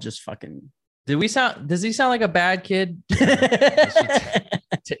all just fucking. Does he sound like a bad kid?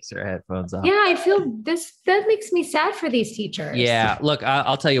 Takes her headphones off. Yeah, I feel that makes me sad for these teachers. Yeah, look,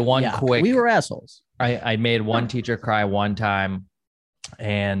 I'll tell you one quick. We were assholes. I made one teacher cry one time,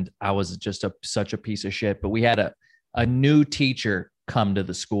 and I was just such a piece of shit. But we had a new teacher come to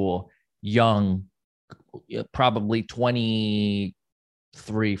the school, young, probably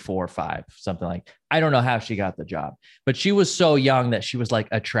 23, 4, 5, something like. I don't know how she got the job, but she was so young that she was like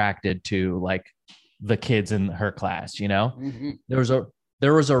attracted to like the kids in her class, you know. Mm-hmm.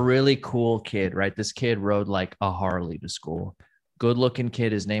 There was a really cool kid, right? This kid rode like a Harley to school. Good looking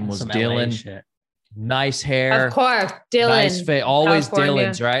kid. His name was Dylan. Nice hair. Of course, Dylan. Nice face. Always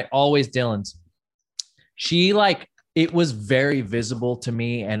Dylan's, right? Always Dylan's. She like, it was very visible to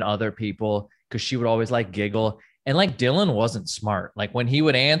me and other people because she would always like giggle. And like Dylan wasn't smart. Like when he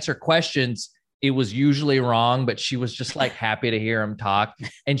would answer questions, it was usually wrong, but she was just like happy to hear him talk.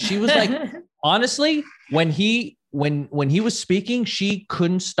 And she was like, honestly, when he was speaking, she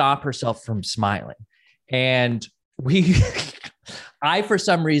couldn't stop herself from smiling. And I, for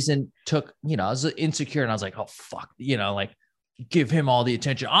some reason took, you know, I was insecure and I was like, oh, fuck, you know, like give him all the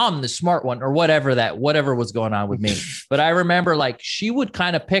attention. I'm the smart one or whatever was going on with me. But I remember like she would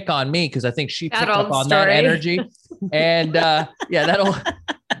kind of pick on me because I think she picked up on that energy. And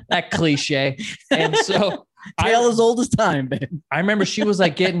that cliche. And so Tale as old as time, man. I remember she was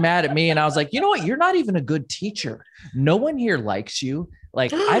like getting mad at me, and I was like, you know what? You're not even a good teacher. No one here likes you.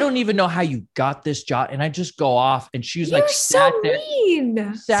 Like, I don't even know how you got this job. And I just go off, and she was You're like, so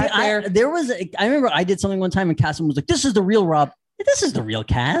mean. Sat there. I remember I did something one time, and Cassim was like, "This is the real Rob." This is the real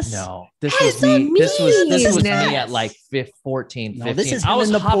Cass. No, this That was is so me. This was me mean. at like 14, 15. No, this is him I was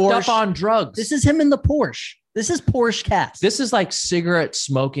in the hopped up Porsche. on drugs. This is him in the Porsche. This is Porsche Cass. This is like cigarette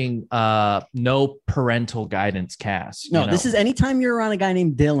smoking, no parental guidance Cass. No, this is anytime you're around a guy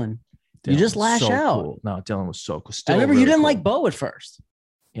named Dylan, you just lash out. Cool. No, Dylan was so cool. I Still remember really you didn't cool. like Bo at first.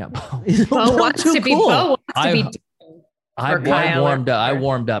 Yeah, Bo wants to be. Bo wants to be. I Kyle warmed or- up. I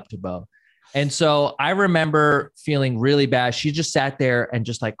warmed up to Bo. And so I remember feeling really bad. She just sat there and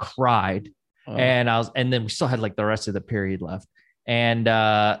just like cried. Oh. And then we still had like the rest of the period left. And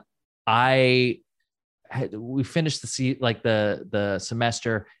we finished the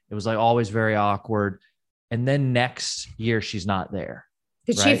semester. It was like always very awkward. And then next year she's not there.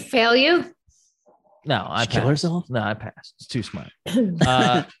 Did right? she fail you? No, I She kill passed. herself? No, I passed. It's too smart. Too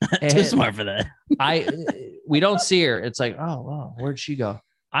and smart for that. we don't see her. It's like, oh, wow, where'd she go?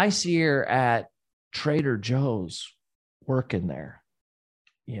 I see her at Trader Joe's working there,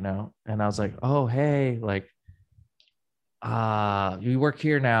 you know? And I was like, oh, hey, like, you work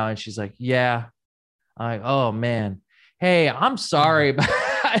here now? And she's like, yeah. I'm like, oh man. Hey, I'm sorry, but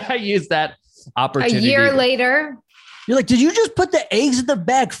I used that A opportunity. year later. You're like, did you just put the eggs in the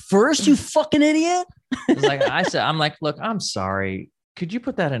bag first, you fucking idiot? It's like I'm like, look, I'm sorry. Could you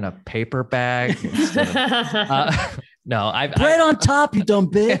put that in a paper bag? instead of-" No, Bread on top, you dumb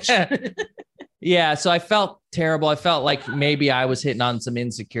bitch. Yeah, so I felt terrible. I felt like maybe I was hitting on some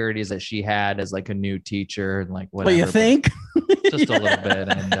insecurities that she had as like a new teacher and like whatever. But you think? Just a little bit.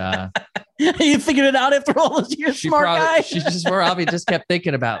 And you figured it out after all those years, smart guy. She just probably just kept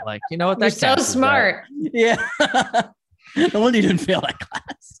thinking about like, you know what? You're That so counts as smart. Yeah. No wonder you didn't fail that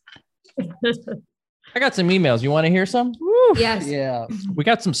class. that. I got some emails. You want to hear some? Yes. Yeah. We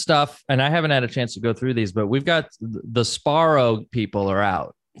got some stuff, and I haven't had a chance to go through these, but we've got the Sparrow people are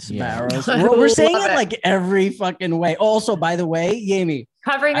out. Yeah. Sparrows. I We're saying love it it. like every fucking way. Also, by the way, Yami,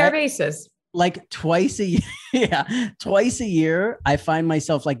 Covering our bases. like twice a year, twice a year, I find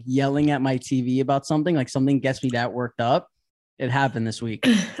myself like yelling at my TV about something, like something gets me that worked up. It happened this week.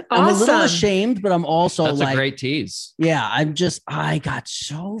 I'm a little Awesome. ashamed, but I'm also That's like, a great tease. yeah, I got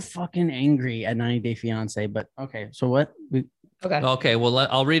so fucking angry at 90 Day Fiance. But okay, so what? Okay. Okay, well,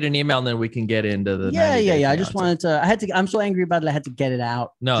 I'll read an email and then we can get into the. Yeah. 90 Day I just Fiance. wanted to. I'm so angry about it. I had to get it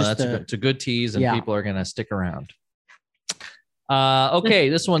out. No, Just it's a good tease, and yeah. people are gonna stick around. Okay,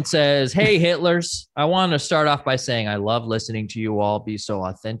 this one says, "Hey Hitlers, I want to start off by saying I love listening to you all be so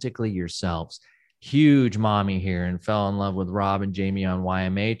authentically yourselves. Huge mommy here, and fell in love with Rob and Jamie on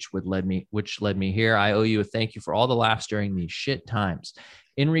YMH, which led me here. I owe you a thank you for all the laughs during these shit times.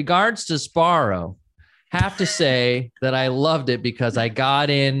 In regards to Sparrow, have to say that I loved it because I got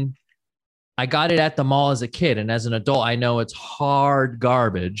it at the mall as a kid, and as an adult, I know it's hard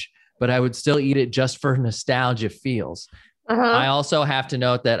garbage, but I would still eat it just for nostalgia feels. I Uh-huh. also have to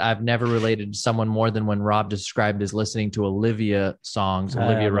note that I've never related to someone more than when Rob described as listening to Olivia songs,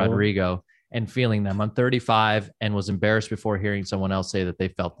 Olivia Oh. Rodrigo, and feeling them. I'm 35 and was embarrassed before hearing someone else say that they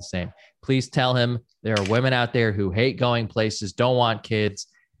felt the same. Please tell him there are women out there who hate going places, don't want kids,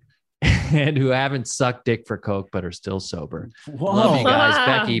 and who haven't sucked dick for coke but are still sober. Whoa. Love you guys, Wow.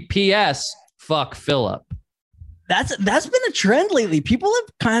 Becky. P.S. Fuck Philip. That's been a trend lately. People have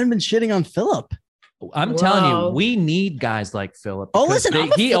kind of been shitting on Philip. I'm telling Whoa. you, we need guys like Philip. Oh, because listen,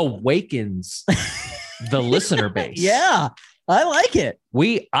 I'm a he Phil- awakens the listener base. Yeah, I like it.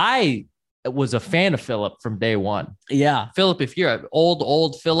 I was a fan of Philip from day one. Yeah. Philip, if you're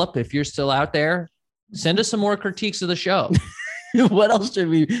old Philip, if you're still out there, send us some more critiques of the show. What else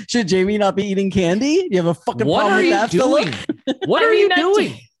should Jamie not be eating candy? You have a fucking What problem are with you that, doing? Philip? What are you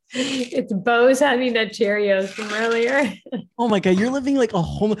doing? It's Bo's Honey Nut Cheerios from earlier. Oh my god, you're living like a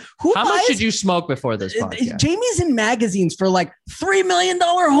home. Who How much buys- did you smoke before this podcast? Jamie's in magazines for like $3 million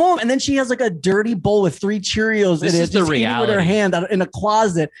home, and then she has like a dirty bowl with 3 Cheerios This in it. is the just eating with her reality. hand out in a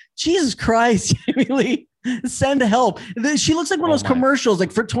closet. Jesus Christ, Jamie Lee, send help. She looks like one of Oh those my. commercials.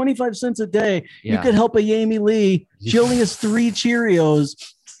 Like for 25 cents a day, you Yeah. could help a Jamie Lee. She only has 3 Cheerios.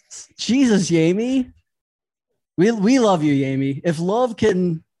 Jesus, Jamie, we love you, Jamie. If love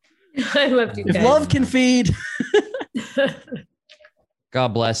can, I love you if guys. love can feed. God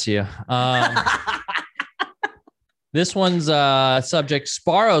bless you. This one's subject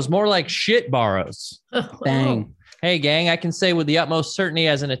Sparrows, more like shit borrows. Bang. Hey, gang, I can say with the utmost certainty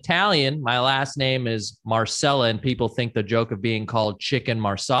as an Italian, my last name is Marcella, and people think the joke of being called Chicken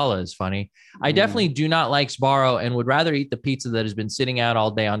Marsala is funny. I definitely do not like Sbarro and would rather eat the pizza that has been sitting out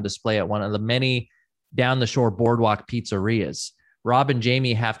all day on display at one of the many down the shore boardwalk pizzerias. Rob and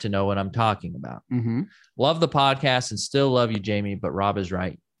Jamie have to know what I'm talking about. Mm-hmm. Love the podcast and still love you, Jamie, but Rob is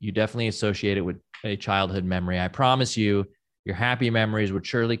right. You definitely associate it with a childhood memory. I promise you, your happy memories would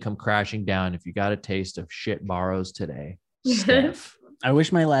surely come crashing down if you got a taste of shit Barrows today. Steph. I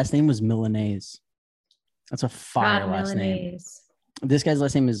wish my last name was Milanese. That's a fire last name. This guy's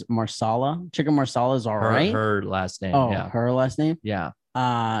last name is Marsala. Chicken Marsala is all right. Her last name. Oh, Yeah. her last name. Yeah.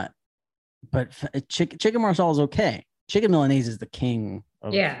 But chicken Marsala is okay. Chicken Milanese is the king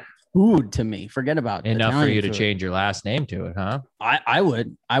of food to me. Forget about enough Italian for you to food. change your last name to it, huh? I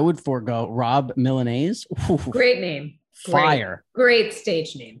would forego Rob Milanese. Ooh, Great name. fire. Great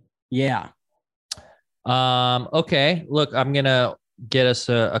stage name. Yeah. Okay. Look, I'm gonna get us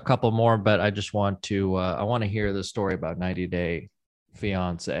a couple more, but I just want to I want to hear the story about 90 Day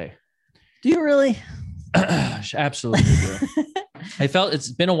Fiance. Do you really? Absolutely do. I felt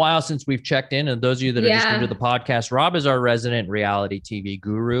it's been a while since we've checked in, and those of you that are just new to the podcast, Rob is our resident reality TV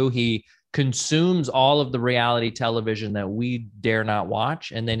guru. He consumes all of the reality television that we dare not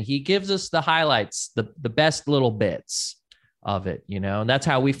watch, and then he gives us the highlights, the best little bits of it, you know. And that's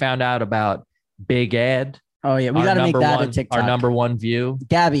how we found out about Big Ed. Oh yeah, we got to make that a TikTok. Our number one view.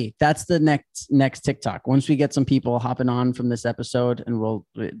 Gabby, that's the next TikTok. Once we get some people hopping on from this episode, and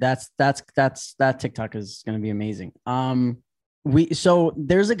that TikTok is going to be amazing. So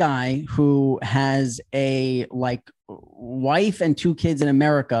there's a guy who has a wife and 2 kids in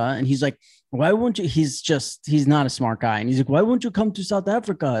America, and he's like, why won't you? He's not a smart guy, and he's like, why won't you come to South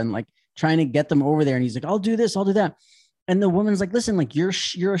Africa and trying to get them over there? And he's like, I'll do this, I'll do that. And the woman's like, listen, you're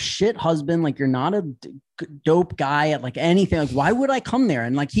a shit husband. You're not a dope guy at anything. Why would I come there?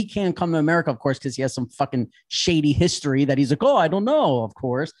 And he can't come to America, of course, because he has some fucking shady history that he's like, oh, I don't know, of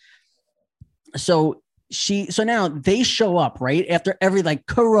course. So now they show up right after every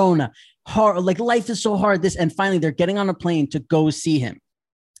Corona, hard, life is so hard. And finally they're getting on a plane to go see him.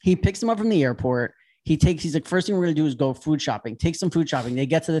 He picks them up from the airport. He's like, first thing we're going to do is go food shopping, take some food shopping. They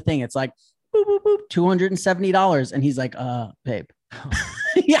get to the thing. It's like, boop, boop, boop, $270. And he's like, babe,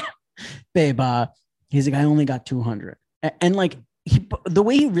 yeah, babe. He's like, I only got 200. And the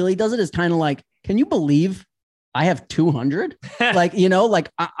way he really does it is kind of can you believe I have 200?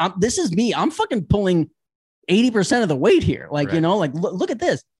 This is me. I'm fucking pulling 80% of the weight here. Right. Look at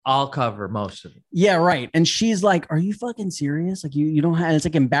this. I'll cover most of it. Yeah, right. And she's like, are you fucking serious? You don't have, it's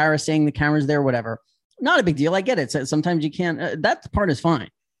embarrassing. The camera's there, whatever. Not a big deal. I get it. So sometimes you can't, that part is fine.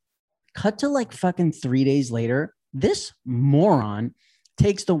 Cut to fucking 3 days later, this moron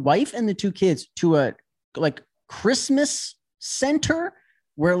takes the wife and the 2 kids to a Christmas center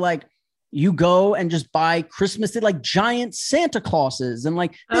where you go and just buy Christmas, giant Santa Clauses and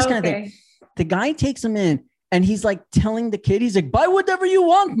this kind of thing. The guy takes him in and he's telling the kid, he's like, buy whatever you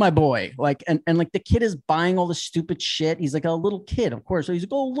want, my boy. And the kid is buying all the stupid shit. He's a little kid, of course. So he's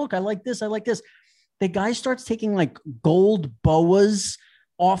like, oh, look, I like this. I like this. The guy starts taking gold boas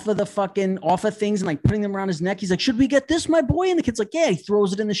off of things and putting them around his neck. He's like, should we get this, my boy? And the kid's like, yeah. He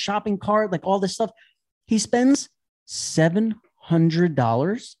throws it in the shopping cart, all this stuff. He spends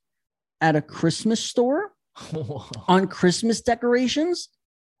 $700 at a Christmas store on Christmas decorations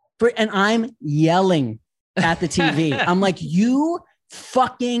and I'm yelling at the TV. I'm like, you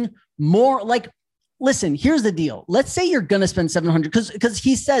fucking more listen, here's the deal. Let's say you're going to spend $700 because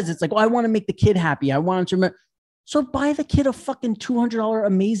he says it's I want to make the kid happy. I want him to remember. So buy the kid a fucking $200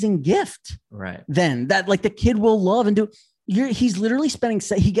 amazing gift. Right. Then that the kid will love and do. He's literally spending.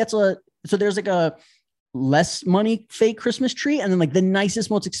 He gets so there's a less money fake Christmas tree and then the nicest,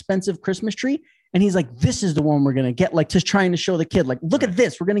 most expensive Christmas tree. And he's like, this is the one we're going to get, just trying to show the kid, look at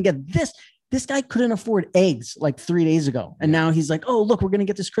this. We're going to get this. This guy couldn't afford eggs 3 days ago. And now he's like, oh, look, we're going to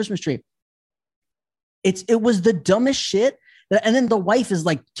get this Christmas tree. It was the dumbest shit. And then the wife is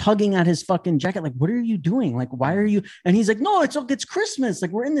tugging at his fucking jacket. What are you doing? Why are you? And he's like, no, it's Christmas.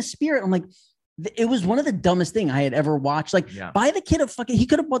 We're in the spirit. I'm like, it was one of the dumbest thing I had ever watched. Buy the kid a fucking, he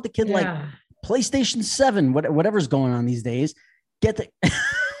could have bought the kid PlayStation 7, whatever's going on these days. Get the,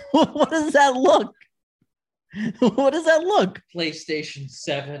 what does that look? What does that look? PlayStation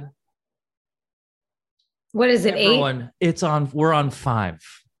 7. What is it? Everyone, 8? We're on 5.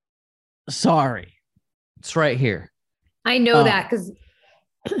 Sorry. It's right here. I know that because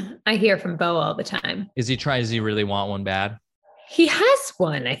I hear from Bo all the time. Does he really want one bad? He has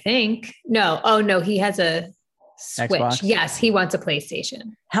one, I think. No. Oh no, he has a Switch. Xbox? Yes, he wants a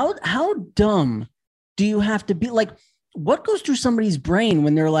PlayStation. How dumb do you have to be like, what goes through somebody's brain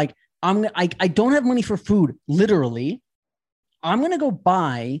when they're like, I don't have money for food. Literally, I'm going to go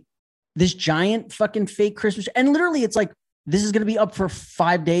buy this giant fucking fake Christmas. And literally it's like, this is going to be up for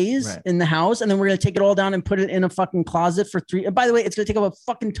 5 days in the house. And then we're going to take it all down and put it in a fucking closet for 3. And by the way, it's going to take up a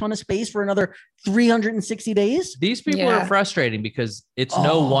fucking ton of space for another 360 days. These people are frustrating because it's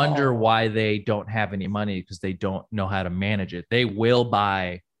no wonder why they don't have any money, because they don't know how to manage it. They will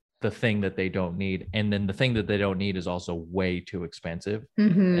buy the thing that they don't need. And then the thing that they don't need is also way too expensive.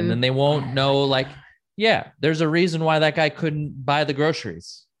 Mhm. And then they won't know, like, yeah, there's a reason why that guy couldn't buy the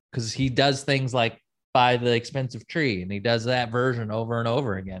groceries, because he does things like buy the expensive tree, and he does that version over and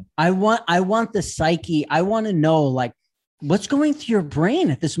over again. I want the psyche. I want to know, like, what's going through your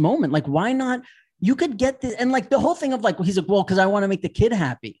brain at this moment. Like, why not? You could get this. And like the whole thing of like, he's like, well, because I want to make the kid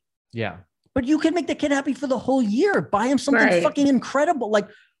happy. Yeah. But you can make the kid happy for the whole year. Buy him something fucking incredible. Like,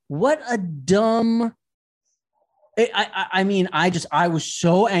 what a dumb. I mean, I was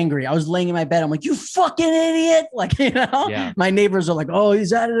so angry. I was laying in my bed. I'm like, you fucking idiot. Like, you know, my neighbors are like, oh,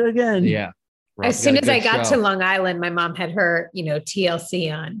 he's at it again. Yeah. As soon as I got to Long Island, my mom had her,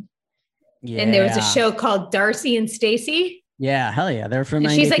 TLC on. Yeah. And there was a show called Darcy and Stacy. Yeah, hell yeah. They're from.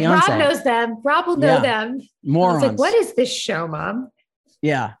 And she's like, Rob knows them. Rob will know them. Morons. I was like, what is this show, Mom?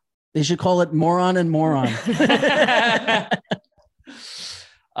 Yeah. They should call it Moron and Moron.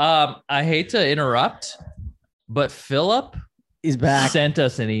 I hate to interrupt, but Philip is back. Sent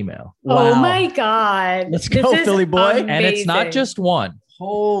us an email. Wow. Oh my God. Let's go, Philly boy. Amazing. And it's not just one.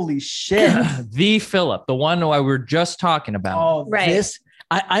 Holy shit. The Philip, the one who we were just talking about. Oh, this.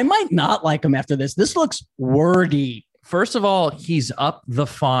 I might not like him after this. This looks wordy. First of all, he's up the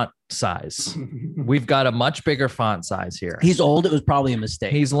font size. We've got a much bigger font size here. He's old. It was probably a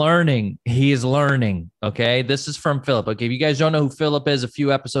mistake. He's learning. He is learning. Okay. This is from Philip. Okay. If you guys don't know who Philip is, a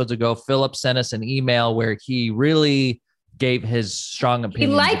few episodes ago, Philip sent us an email where he really gave his strong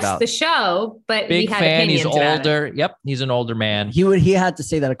opinions. He likes the show, but big he had fan. He's opinions older. Yep. He's an older man. He had to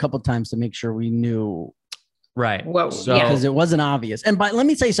say that a couple of times to make sure we knew. Right. Whoa, so, because it wasn't obvious. And let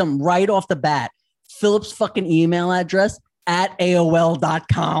me tell you something right off the bat. Philip's fucking email address at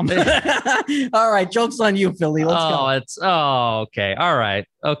AOL.com. All right. Joke's on you, Philly. Let's go. Okay. All right.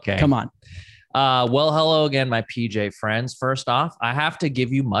 Okay. Come on. Well, hello again, my PJ friends. First off, I have to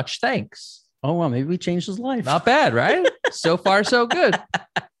give you much thanks. Oh, well, maybe we changed his life. Not bad, right? So far, so good.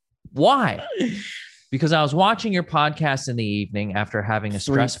 Why? Because I was watching your podcast in the evening after having a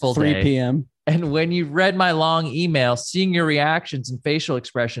stressful 3 day. p.m. And when you read my long email, seeing your reactions and facial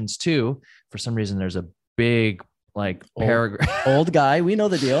expressions too, for some reason, there's a big paragraph. Old guy. We know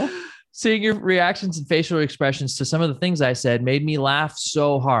the deal. Seeing your reactions and facial expressions to some of the things I said made me laugh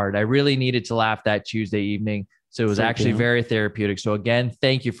so hard. I really needed to laugh that Tuesday evening. So it was actually very therapeutic. So again,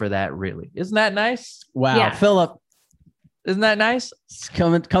 thank you for that. Really. Isn't that nice? Wow. Yeah. Philip. Isn't that nice? It's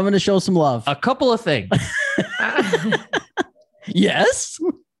coming to show some love. A couple of things. Yes.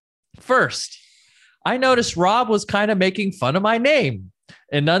 First, I noticed Rob was kind of making fun of my name,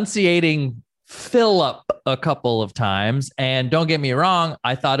 enunciating Philip a couple of times. And don't get me wrong,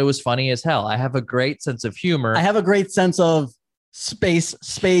 I thought it was funny as hell. I have a great sense of humor. I have a great sense of space,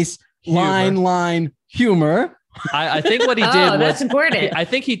 humor. line, humor. I think what he did was that's important. I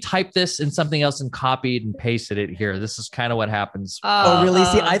think he typed this in something else and copied and pasted it here. This is kind of what happens. Oh, really?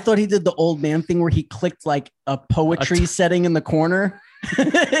 See, I thought he did the old man thing where he clicked like a poetry setting in the corner.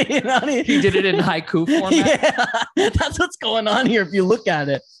 You know, he did it in haiku format. Yeah, that's what's going on here. If you look at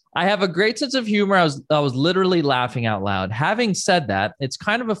it, I have a great sense of humor. I was literally laughing out loud. Having said that, it's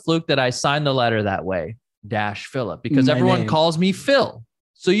kind of a fluke that I signed the letter that way, Philip, because everyone calls me Phil.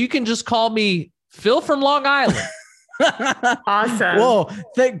 So you can just call me Phil from Long Island. Awesome. Whoa,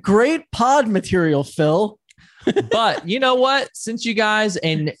 that great pod material, Phil. But you know what? Since you guys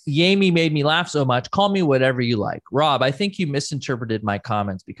and Yami made me laugh so much, call me whatever you like. Rob, I think you misinterpreted my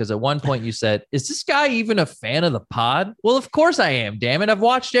comments because at one point you said, is this guy even a fan of the pod? Well, of course I am, damn it. I've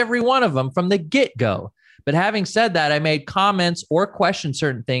watched every one of them from the get-go. But having said that, I made comments or questioned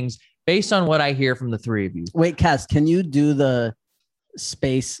certain things based on what I hear from the three of you. Wait, Cass, can you do the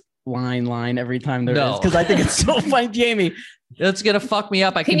space line every time there is? Because I think it's so funny, Jamie. It's going to fuck me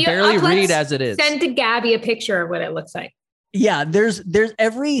up. I can barely read as it is. Send to Gabby a picture of what it looks like. Yeah, there's there's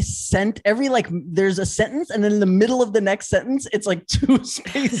a sentence, and then in the middle of the next sentence, it's like 2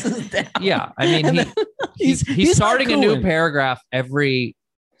 spaces down. Yeah, I mean, he's starting a new paragraph every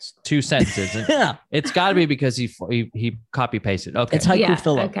It's 2 sentences. And Yeah, it's got to be because he copy pasted. Okay. it's haiku Yeah.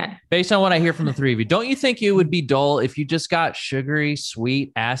 Philip. Okay. Based on what I hear from the 3 of you, don't you think it would be dull if you just got sugary,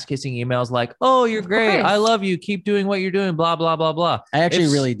 sweet, ass-kissing emails like, "Oh, you're Of great. course. I love you. Keep doing what you're doing, blah, blah, blah, blah." I actually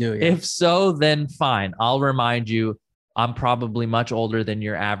If- really do. Yeah. If so, then fine. I'll remind you, I'm probably much older than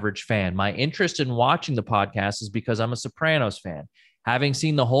your average fan. My interest in watching the podcast is because I'm a Sopranos fan. Having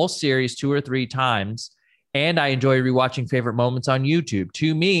seen the whole series 2 or 3 times, and I enjoy rewatching favorite moments on YouTube.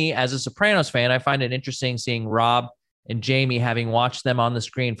 To me, as a Sopranos fan, I find it interesting seeing Rob and Jamie, having watched them on the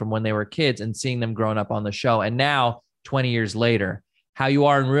screen from when they were kids and seeing them grown up on the show. And now, 20 years later, how you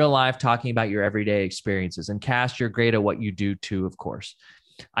are in real life, talking about your everyday experiences. And Cass, you're great at what you do too, of course.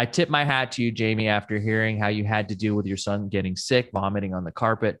 I tip my hat to you, Jamie, after hearing how you had to deal with your son getting sick, vomiting on the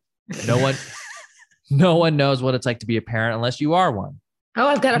carpet. No one knows what it's like to be a parent unless you are one. Oh,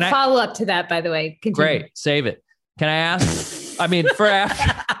 I've got Can a I- follow-up to that, by the way. Continue. Great. Save it. Can I ask? I mean, for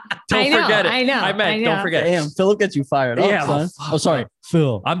after. Don't I know, forget it. I know, I meant, I don't know. forget it. Damn, Philip gets you fired up, Yeah, son. fuck. Oh, sorry,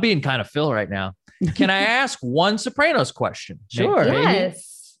 Phil. I'm being kind of Phil right now. Can I ask one Sopranos question? Sure. Jamie?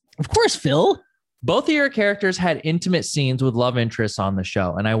 Yes. Of course, Phil. Both of your characters had intimate scenes with love interests on the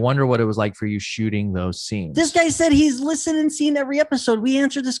show, and I wonder what it was like for you shooting those scenes. This guy said he's listened and seen every episode. We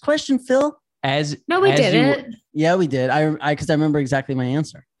answered this question, Phil. No, we as you- didn't. Yeah, we did. Because I remember exactly my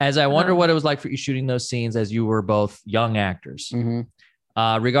answer. As I wonder Oh. what it was like for you shooting those scenes as you were both young actors. Mhm.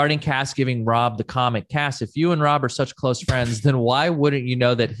 Regarding Cass giving Rob the comic, Cass, if you and Rob are such close friends, then why wouldn't you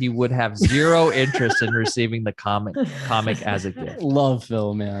know that he would have zero interest in receiving the comic as a gift? Love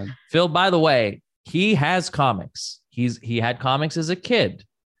Phil, man. Phil, by the way, he has comics. He had comics as a kid.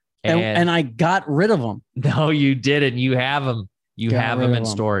 And I got rid of him. No, you didn't. You have them. You Got have rid them of in 'em.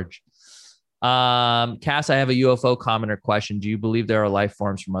 storage. Cass, I have a UFO commenter question. Do you believe there are life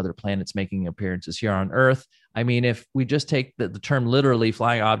forms from other planets making appearances here on Earth? I mean, if we just take the term literally,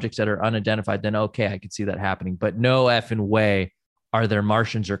 flying objects that are unidentified, then okay, I could see that happening. But no effing way are there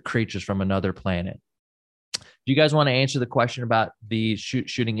Martians or creatures from another planet. Do you guys want to answer the question about the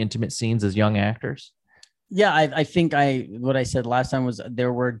shooting intimate scenes as young actors? Yeah, I think what I said last time was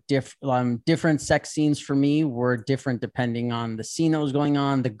there were different sex scenes for me were different depending on the scene that was going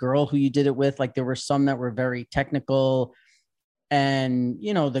on, the girl who you did it with. Like there were some that were very technical, and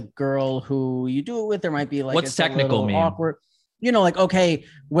you know the girl who you do it with, there might be like What's it's a technical little mean? awkward. You know, like okay,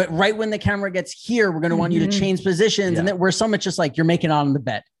 right when the camera gets here, we're gonna want you to Mhm. change positions, Yeah. and then where some it's just like you're making out on the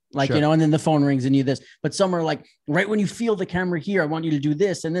bed. Like, Sure. you know, and then the phone rings and you this, but some are like, right when you feel the camera here, I want you to do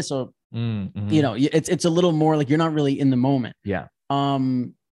this and this. So, Mm-hmm. you know, it's a little more like you're not really in the moment. Yeah.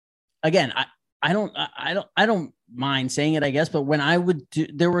 Again, I don't mind saying it, I guess, but when I would do,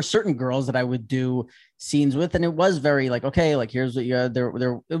 there were certain girls that I would do scenes with, and it was very like, okay, like here's what you got there.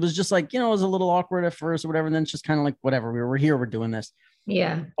 It was just like, you know, it was a little awkward at first or whatever. And then it's just kind of like, whatever, we're here, we're doing this.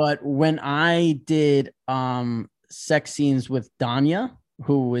 Yeah. But when I did sex scenes with Danya,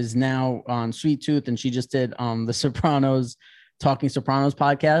 who is now on Sweet Tooth, and she just did the Sopranos, Talking Sopranos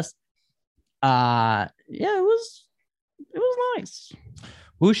podcast. Yeah, it was nice.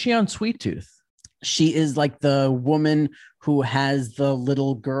 Who's she on Sweet Tooth? She is like the woman who has the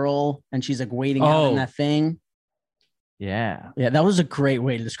little girl, and she's like waiting out in Oh. that thing. Yeah. Yeah, that was a great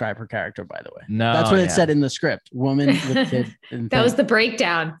way to describe her character, by the way. No. That's what yeah. it said in the script. Woman with kid. and That was thing. the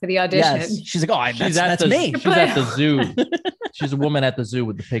breakdown for the audition. Yes. She's like, oh, She's that's at the, me. She's at the zoo. She's a woman at the zoo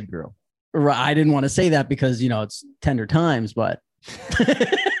with the pig girl. Right, I didn't want to say that because, you know, it's tender times, but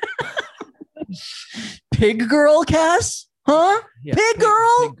pig girl, Cass? Huh? Yeah, Pig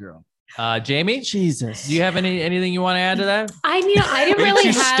girl? Pig girl. Jamie, Jesus. do you have anything you want to add to that? I didn't Or really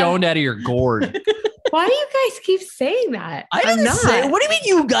you have. stoned out of your gourd. Why do you guys keep saying that? I I'm didn't not. say, what do you mean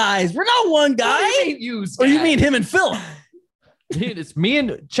you guys? We're not one guy. Or you mean him and Phil? Dude, it's me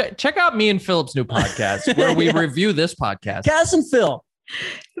and check out me and Philip's new podcast where we Yeah. review this podcast. Cass and Phil.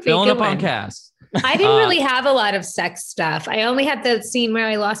 It'd be a Filling good up on one. Cass. I didn't really have a lot of sex stuff. I only had the scene where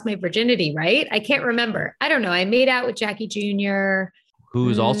I lost my virginity, right? I can't remember. I don't know. I made out with Jackie Jr.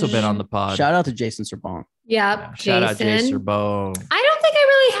 Who's also been on the pod. Shout out to Jason Serbon. Yep. Yeah, shout out Jason Serbo. I don't think I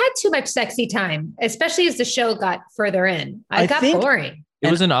really had too much sexy time, especially as the show got further in. I got think- boring. It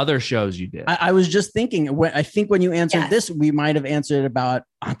was in other shows you did. I was just thinking, I think when you answered Yes. this, we might have answered about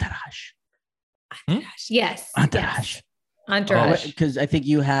Entourage. Yes. Entourage. Entourage. Because I think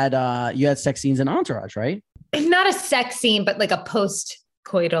you had sex scenes in Entourage, right? Not a sex scene, but like a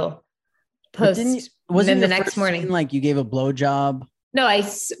post-coital. But didn't you- wasn't then the your next first morning. scene, like you gave a blowjob? No,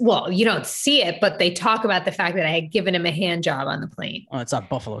 well, you don't see it, but they talk about the fact that I had given him a hand job on the plane. Oh, it's not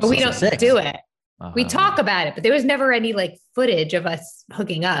Buffalo. But we don't 66. do it. Uh-huh. We talk about it, but there was never any like footage of us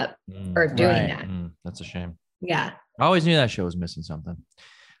hooking up Mm, or doing Right. that. that's a shame. Yeah. I always knew that show was missing something.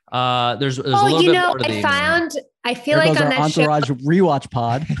 There's a Oh, little you bit know, more to the email. I feel There like goes on our that show, Entourage rewatch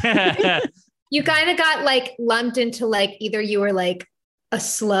pod. you kind of got like lumped into like either you were like a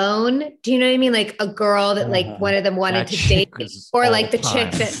Sloan, do you know what I mean? Like a girl that like one of them wanted That to chick date, is or all like the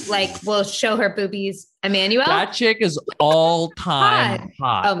time. chick that like will show her boobies, Emmanuel. That chick is all time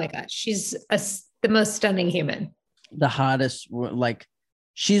hot. Oh my gosh, she's the most stunning human. The hottest, like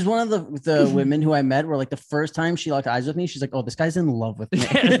she's one of the women who I met where like the first time she locked eyes with me, she's like, oh, this guy's in love with me.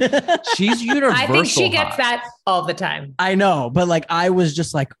 She's universal. I think she gets hot. that all the time. I know, but like I was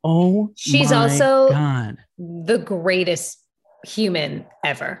just like, oh, she's my also God. the greatest human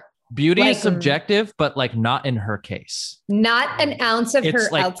ever. Beauty like, is subjective, but like not in her case. Not an ounce of It's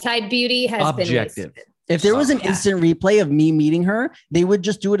her like outside beauty has objective. been wasted. If there was an instant replay of me meeting her, they would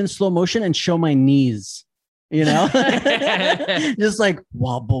just do it in slow motion and show my knees. You know, just like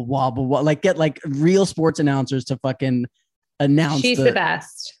wobble, wobble, wobble, like get like real sports announcers to fucking announce. She's the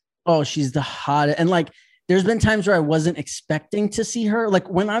best. Oh, she's the hottest. And like, there's been times where I wasn't expecting to see her. Like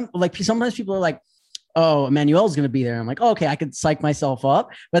when I'm like, sometimes people are like, oh, Emmanuel's going to be there. I'm like, oh, okay, I could psych myself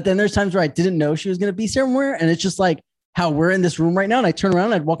up. But then there's times where I didn't know she was going to be somewhere. And it's just like how we're in this room right now. And I turn around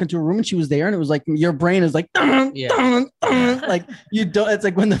and I'd walk into a room and she was there. And it was like, your brain is like, dun, dun, dun. Like you don't, it's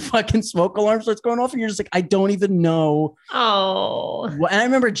like when the fucking smoke alarm starts going off and you're just like, I don't even know. Oh, And I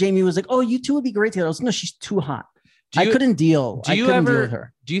remember Jamie was like, oh, you two would be great together. I was like, no, she's too hot. I couldn't deal. Do you deal ever, with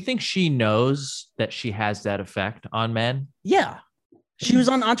her. do you think she knows that she has that effect on men? Yeah. She was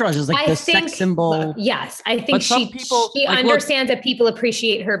on Entourage as like the sex symbol. Yes. I think she like, understands that people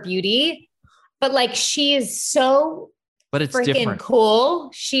appreciate her beauty, but like she is so freaking different.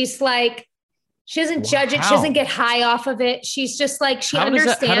 Cool. She's like, she doesn't judge it. She doesn't get high off of it. She's just like, she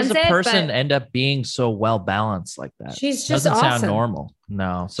understands it. How does a person end up being so well balanced like that? She's just doesn't awesome. sound normal.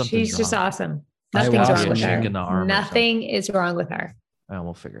 No, she's just awesome. Nothing's wrong with her. Nothing is wrong with her. Oh,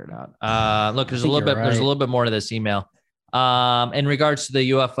 we'll figure it out. Look, there's a little bit more to this email. In regards to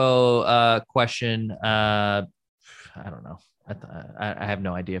the UFO question, I don't know. I have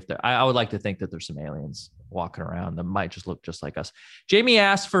no idea if there. I would like to think that there's some aliens walking around that might just look just like us. Jamie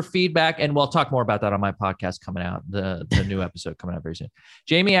asked for feedback, and we'll talk more about that on my podcast coming out. The new episode coming out very soon.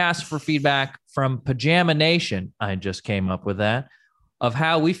 Jamie asked for feedback from Pajama Nation. I just came up with that, of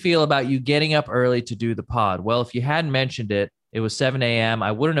how we feel about you getting up early to do the pod. Well, if you hadn't mentioned it, it was 7 a.m.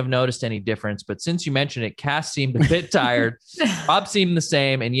 I wouldn't have noticed any difference, but since you mentioned it, Cass seemed a bit tired. Rob seemed the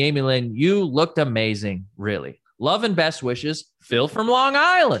same. And Yami Lynn, you looked amazing, really. Love and best wishes, Phil from Long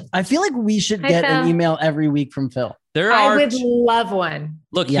Island. I feel like we should get an email every week from Phil. I would love one.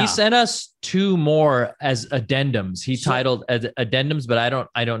 Look, he sent us 2 more as addendums. He titled as addendums, but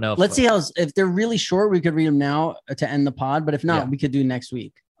I don't know. Let's see if they're really short, we could read them now to end the pod. But if not, we could do next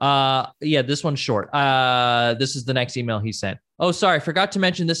week. This one's short. This is the next email he sent. Oh, sorry. Forgot to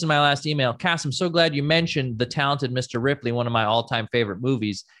mention this in my last email. Cass, I'm so glad you mentioned The Talented Mr. Ripley, one of my all-time favorite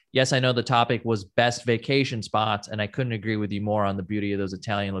movies. Yes, I know the topic was best vacation spots, and I couldn't agree with you more on the beauty of those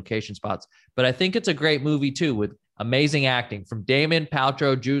Italian location spots. But I think it's a great movie too, with amazing acting from Damon,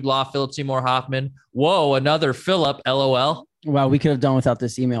 Paltrow, Jude Law, Philip Seymour Hoffman. Whoa, another Philip, LOL. Wow, we could have done without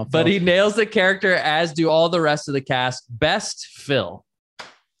this email. Phil. But he nails the character, as do all the rest of the cast. Best Phil.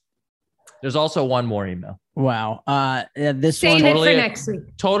 There's also one more email. Wow. This Save one it for next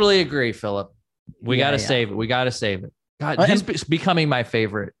week. Totally agree, Philip. We got to save it. We got to save it. God, he's becoming my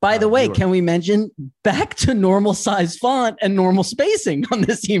favorite. By the way, viewer. can we mention back to normal size font and normal spacing on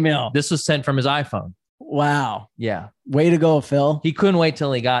this email? This was sent from his iPhone. Wow. Yeah. Way to go, Phil. He couldn't wait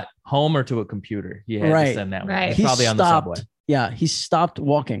till he got home or to a computer. He had to send that one. Right. He probably on the subway. Yeah. He stopped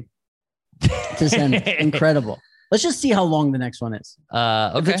walking to send it. Incredible. Let's just see how long the next one is.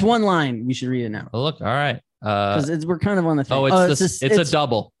 Okay. If it's one line, we should read it now. Oh, look. All right. Because we're kind of on the thing. It's a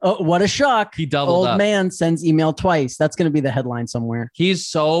double. Oh, what a shock. He doubled Old up. man sends email twice. That's going to be the headline somewhere. He's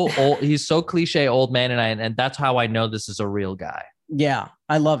so old. He's so cliche old man. And that's how I know this is a real guy. Yeah,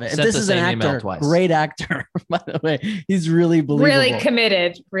 I love it. If Sent this the is an same email actor, twice. great actor, by the way. He's really believable. Really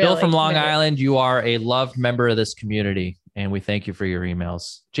committed. Bill from Long Island, you are a loved member of this community, and we thank you for your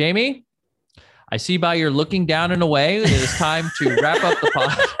emails. Jamie, I see by your looking down and away, it is time to wrap up the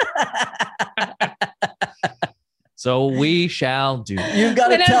pod. So we shall do. You've got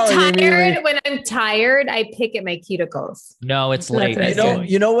to tell me. When I'm tired, I pick at my cuticles. No, it's late.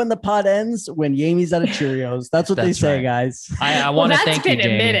 You know when the pod ends? When Yami's out of Cheerios. That's what they say, guys. I want to thank you, Jamie. That's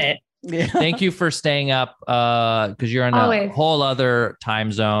been a minute. Yeah. Thank you for staying up because you're in a whole other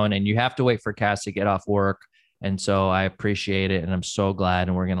time zone and you have to wait for Cass to get off work. And so I appreciate it. And I'm so glad.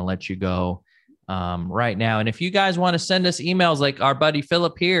 And we're going to let you go right now. And if you guys want to send us emails like our buddy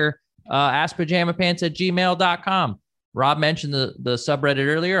Philip here, askpajamapants@gmail.com. Rob mentioned the subreddit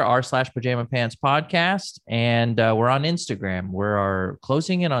earlier, r/pajama pants podcast. And we're on Instagram. We're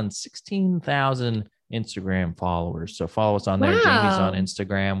closing in on 16,000 Instagram followers. So follow us on there. Wow. Jamie's on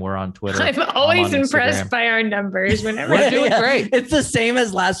Instagram. We're on Twitter. I'm always on impressed Instagram. by our numbers whenever We're doing great. It's the same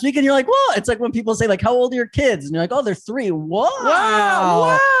as last week. And you're like, well, it's like when people say, like, how old are your kids? And you're like, oh, they're 3.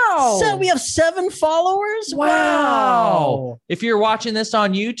 Wow. So we have 7 followers. Wow. If you're watching this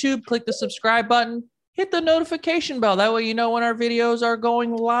on YouTube, click the subscribe button, hit the notification bell. That way you know when our videos are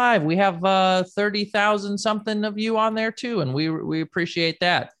going live. We have 30,000 something of you on there too. And we appreciate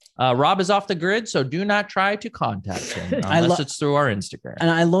that. Rob is off the grid, so do not try to contact him unless it's through our Instagram. And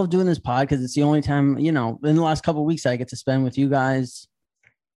I love doing this pod because it's the only time, in the last couple of weeks I get to spend with you guys.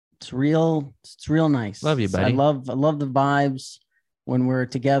 It's real nice. Love you, buddy. I love the vibes when we're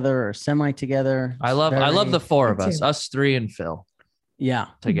together or semi together. I love the 4 of Me us, too. us 3 and Phil Yeah.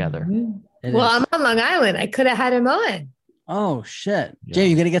 together. It Well, is. I'm on Long Island. I could have had him on. Oh shit. Yeah. Jay,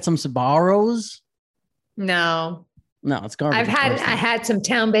 you gotta get some Sabaros? No, No, it's garbage. I had some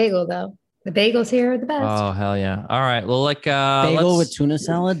town bagel though. The bagels here are the best. Oh, hell yeah. All right. Well, bagel with tuna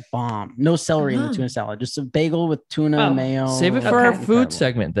salad, bomb. No celery in the Oh. tuna salad, just a bagel with tuna, Oh. mayo. save it for our Okay. food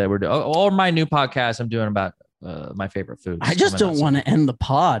segment that we're doing, or my new podcast I'm doing about my favorite foods. I just don't want to end the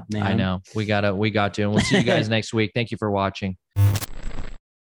pod, man. I know. We got to. And we'll see you guys next week. Thank you for watching.